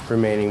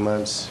remaining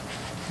months.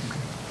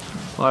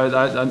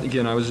 Well,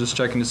 again, I was just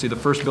checking to see, the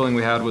first billing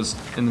we had was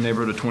in the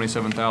neighborhood of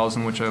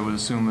 27,000, which I would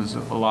assume is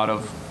a lot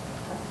of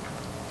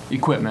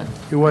equipment.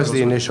 It was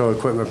the initial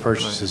equipment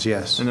purchases,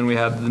 yes. And then we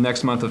had the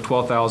next month of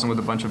 12,000 with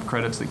a bunch of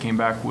credits that came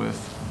back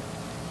with,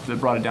 that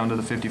brought it down to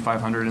the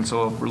 5,500, and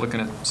so we're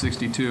looking at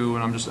 62,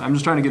 and I'm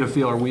just trying to get a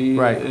feel, are we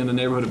in the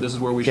neighborhood of this is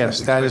where we should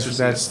Yes,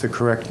 that's the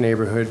correct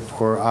neighborhood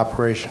for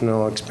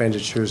operational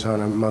expenditures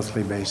on a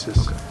monthly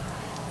basis. Okay.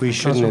 We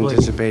shouldn't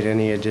anticipate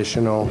any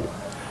additional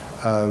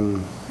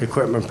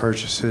equipment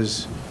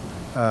purchases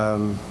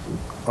on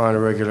a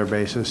regular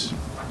basis.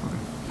 Okay,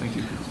 thank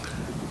you.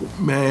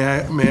 May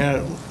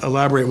I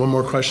elaborate one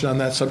more question on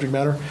that subject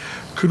matter?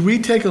 Could we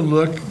take a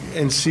look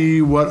and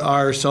see what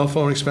our cell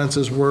phone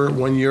expenses were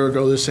 1 year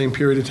ago, this same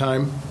period of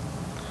time?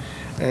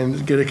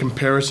 And get a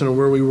comparison of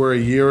where we were a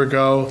year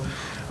ago?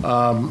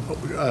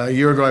 A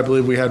year ago, I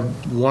believe we had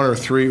one or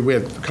three, we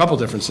had a couple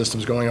different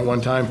systems going at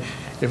one time.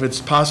 If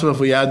it's possible, if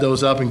we add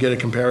those up and get a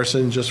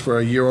comparison just for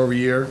a year over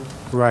year?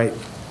 Right.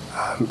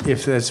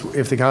 If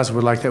the council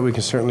would like that, we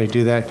can certainly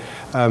do that.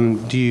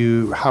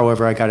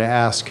 However, I got to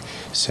ask,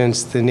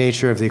 since the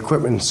nature of the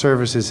equipment and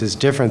services is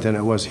different than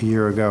it was a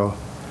year ago,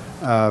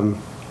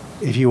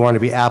 if you want to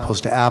be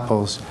apples to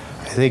apples,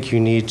 I think you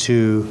need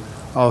to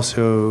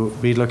also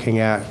be looking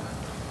at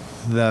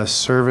the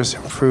service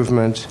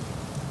improvement,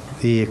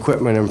 the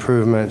equipment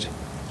improvement,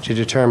 to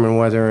determine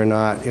whether or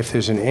not, if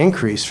there's an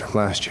increase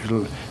from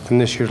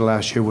this year to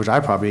last year, which I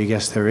probably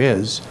guess there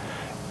is,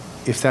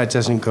 if that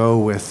doesn't go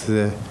with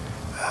the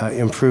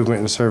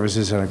improvement in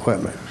services and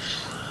equipment.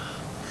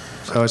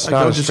 So it's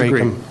not a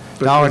straight,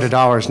 dollar to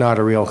dollar is not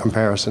a real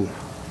comparison.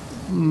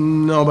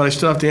 No, but I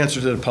still have to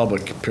answer to the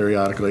public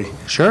periodically.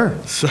 Sure,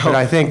 but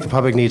I think the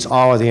public needs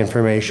all of the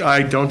information.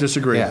 I don't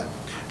disagree. Yeah.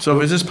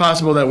 So is this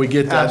possible that we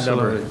get that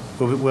number?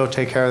 Absolutely. We'll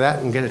take care of that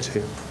and get it to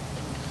you.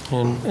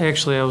 And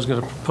actually, I was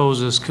going to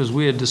propose this because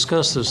we had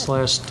discussed this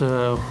last,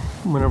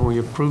 whenever we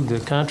approved the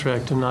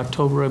contract in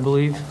October, I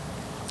believe.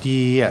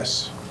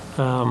 Yes.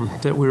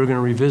 That we were going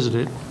to revisit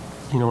it,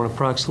 in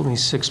approximately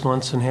 6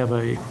 months and have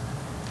a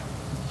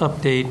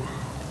update,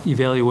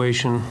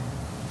 evaluation.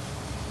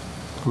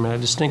 I mean, I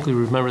distinctly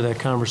remember that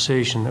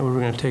conversation, that we were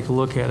going to take a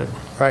look at it.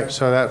 Right,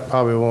 so that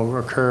probably will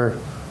occur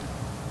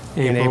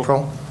in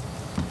April.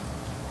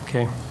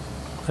 Okay.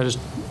 I just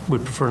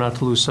would prefer not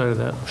to lose sight of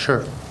that.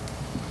 Sure.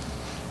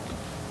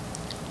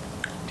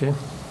 Okay.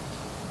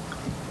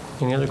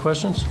 Any other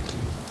questions?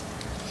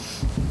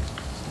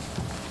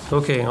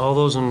 Okay, all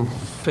those in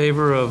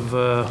favor of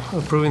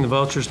approving the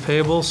vouchers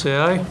payable, say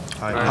aye.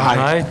 Aye.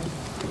 Aye.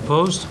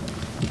 Opposed?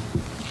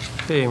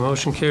 Okay,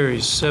 motion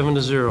carries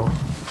 7-0.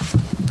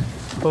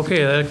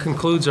 Okay, that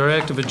concludes our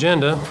active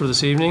agenda for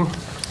this evening.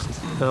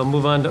 I'll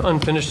move on to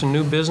unfinished and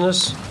new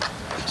business.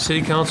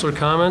 City councilor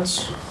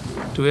comments.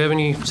 Do we have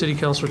any city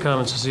councilor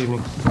comments this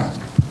evening?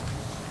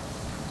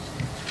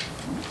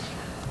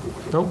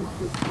 Nope.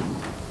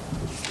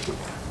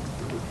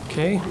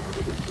 Okay.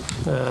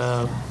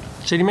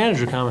 City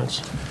manager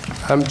comments.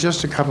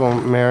 Just a couple,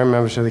 Mayor,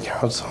 members of the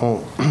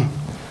council.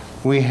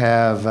 We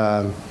have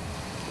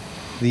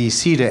the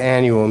CETA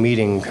annual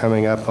meeting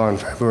coming up on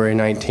February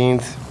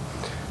 19th.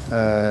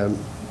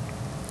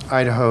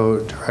 Idaho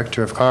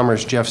Director of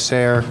Commerce, Jeff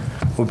Sayre,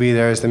 will be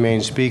there as the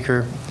main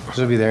speaker. This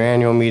will be their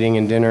annual meeting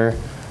and dinner.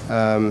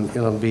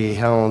 It'll be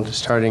held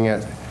starting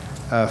at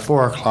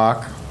 4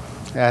 o'clock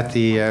at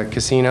the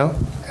casino,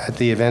 at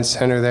the event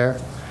center there.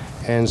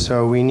 And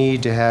so we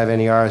need to have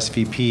any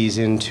RSVPs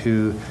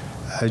into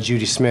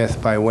Judy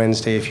Smith by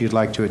Wednesday if you'd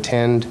like to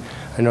attend.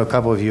 I know a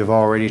couple of you have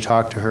already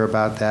talked to her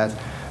about that.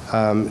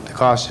 The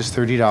cost is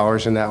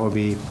 $30, and that will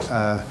be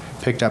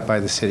picked up by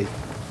the city.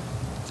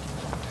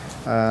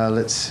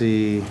 Let's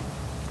see.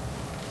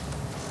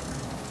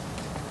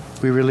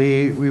 We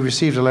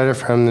received a letter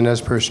from the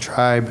Nez Perce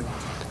tribe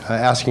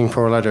asking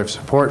for a letter of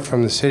support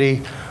from the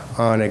city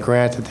on a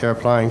grant that they're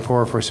applying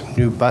for some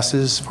new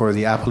buses for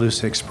the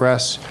Appaloosa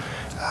Express.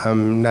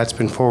 That's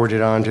been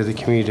forwarded on to the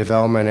Community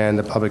Development and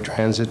the Public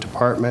Transit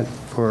Department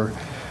for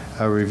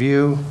a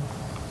review.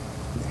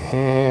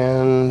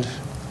 And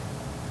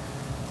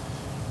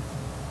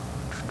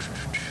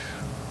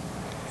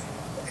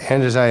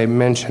as I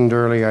mentioned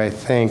earlier, I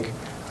think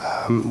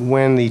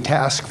when the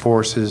task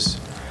forces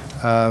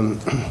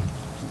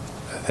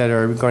that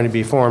are going to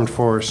be formed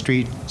for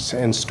streets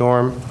and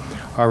storm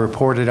are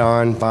reported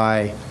on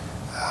by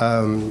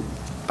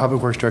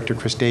Public Works Director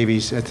Chris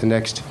Davies at the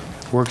next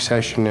work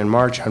session in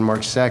March, on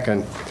March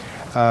 2nd,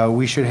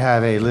 we should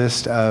have a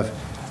list of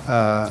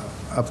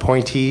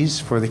appointees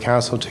for the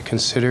council to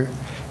consider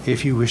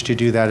if you wish to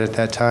do that at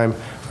that time,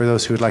 for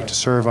those who would like to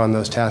serve on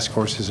those task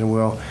forces, and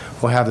we'll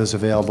have those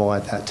available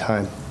at that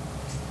time.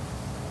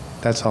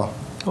 That's all.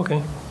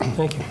 Okay,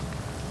 thank you.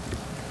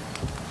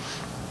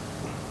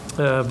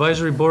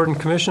 Advisory board and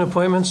commission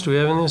appointments, do we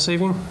have any this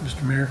evening?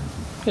 Mr. Mayor?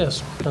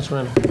 Yes,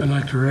 Councilor Randall. I'd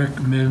like to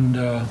recommend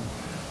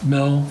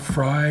Mel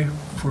Fry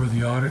for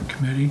the audit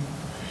committee.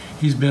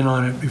 He's been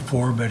on it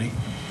before, but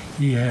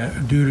he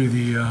had, due to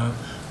the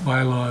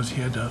bylaws,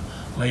 he had to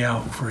lay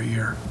out for a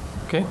year.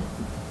 Okay.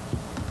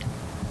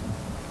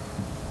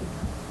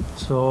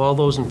 So all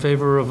those in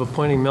favor of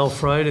appointing Mel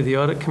Fry to the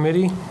Audit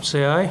Committee,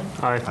 say aye.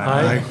 Aye.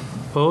 Aye.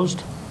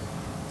 Opposed?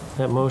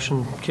 That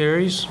motion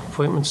carries.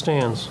 Appointment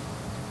stands.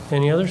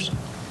 Any others?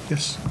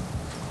 Yes.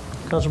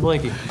 Councilor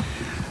Blanky.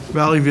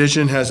 Valley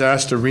Vision has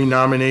asked to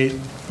renominate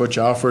Butch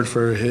Alford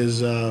for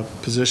his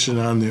position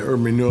on the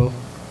Urban Renewal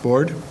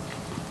Board.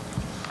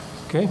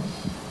 Okay.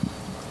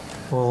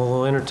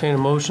 We'll entertain a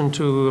motion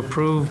to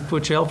approve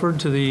Butch Alford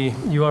to the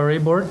URA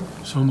Board.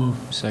 So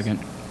moved. Second.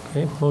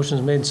 Okay, motion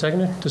is made and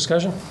seconded.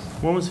 Discussion?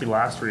 When was he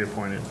last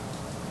reappointed?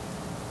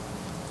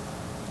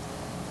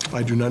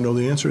 I do not know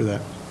the answer to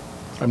that.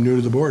 I'm new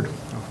to the board.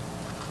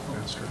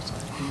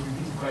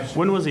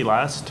 When was he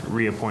last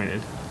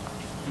reappointed?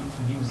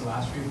 When he was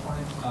last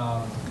reappointed?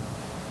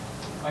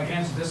 I can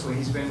answer this way.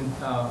 He's been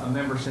a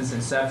member since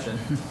inception.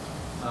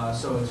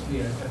 So it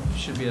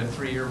should be a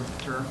 3-year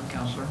term,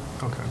 Counselor.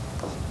 Okay.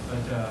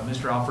 But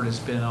Mr. Alford has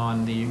been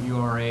on the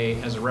URA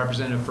as a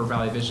representative for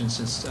Valley Vision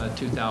since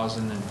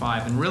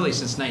 2005, and really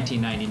since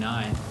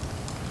 1999,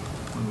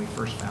 when we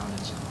first founded.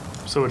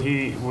 So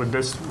would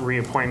this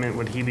reappointment,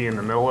 would he be in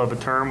the middle of a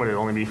term? Would it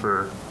only be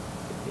for?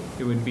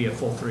 It would be a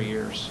full 3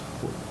 years.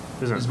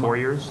 Isn't it 4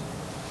 years?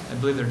 I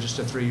believe they're just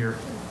a 3-year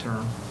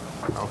term.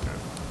 Okay.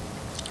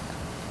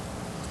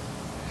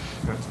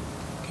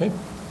 Okay.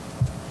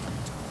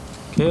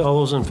 Okay, all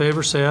those in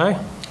favor say aye.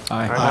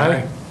 Aye.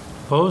 Aye.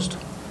 Opposed?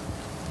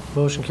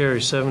 Motion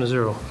carries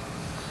 7-0.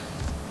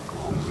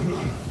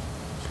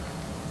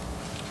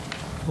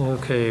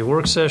 Okay,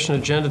 work session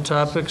agenda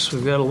topics.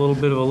 We've got a little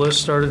bit of a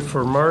list started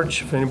for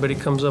March. If anybody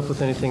comes up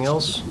with anything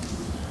else,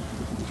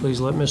 please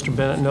let Mr.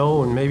 Bennett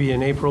know, and maybe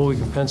in April we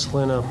can pencil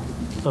in a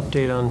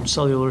update on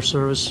cellular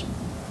service.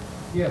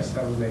 Yes,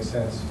 that would make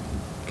sense.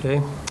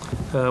 Okay.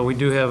 We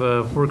do have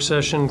a work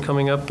session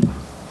coming up.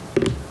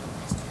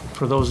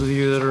 For those of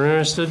you that are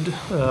interested,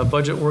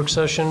 budget work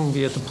session will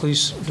be at the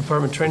Police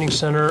Department Training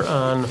Center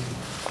on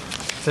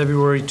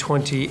February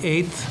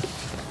 28th,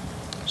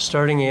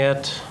 starting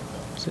at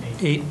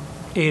 8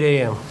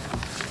 a.m.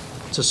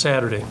 It's a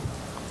Saturday.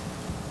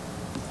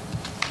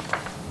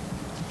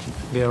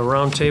 We have a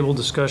roundtable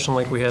discussion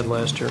like we had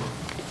last year.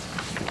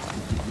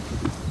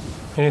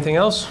 Anything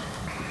else?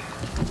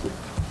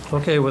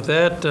 Okay, with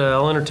that,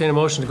 I'll entertain a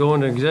motion to go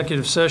into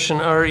executive session,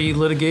 RE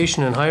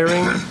litigation and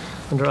hiring,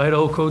 under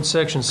Idaho Code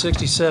Section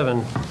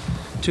 67-2345,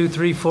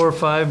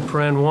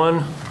 paren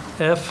 1,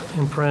 F,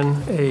 and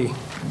paren A.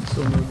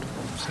 So moved.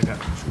 Second.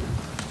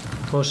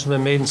 Motion's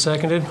been made and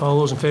seconded. All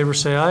those in favor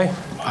say aye.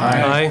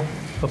 Aye. Aye.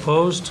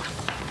 Opposed?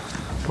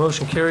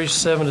 Motion carries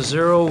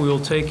 7-0. We will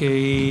take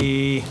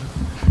a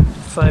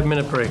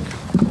 5-minute break.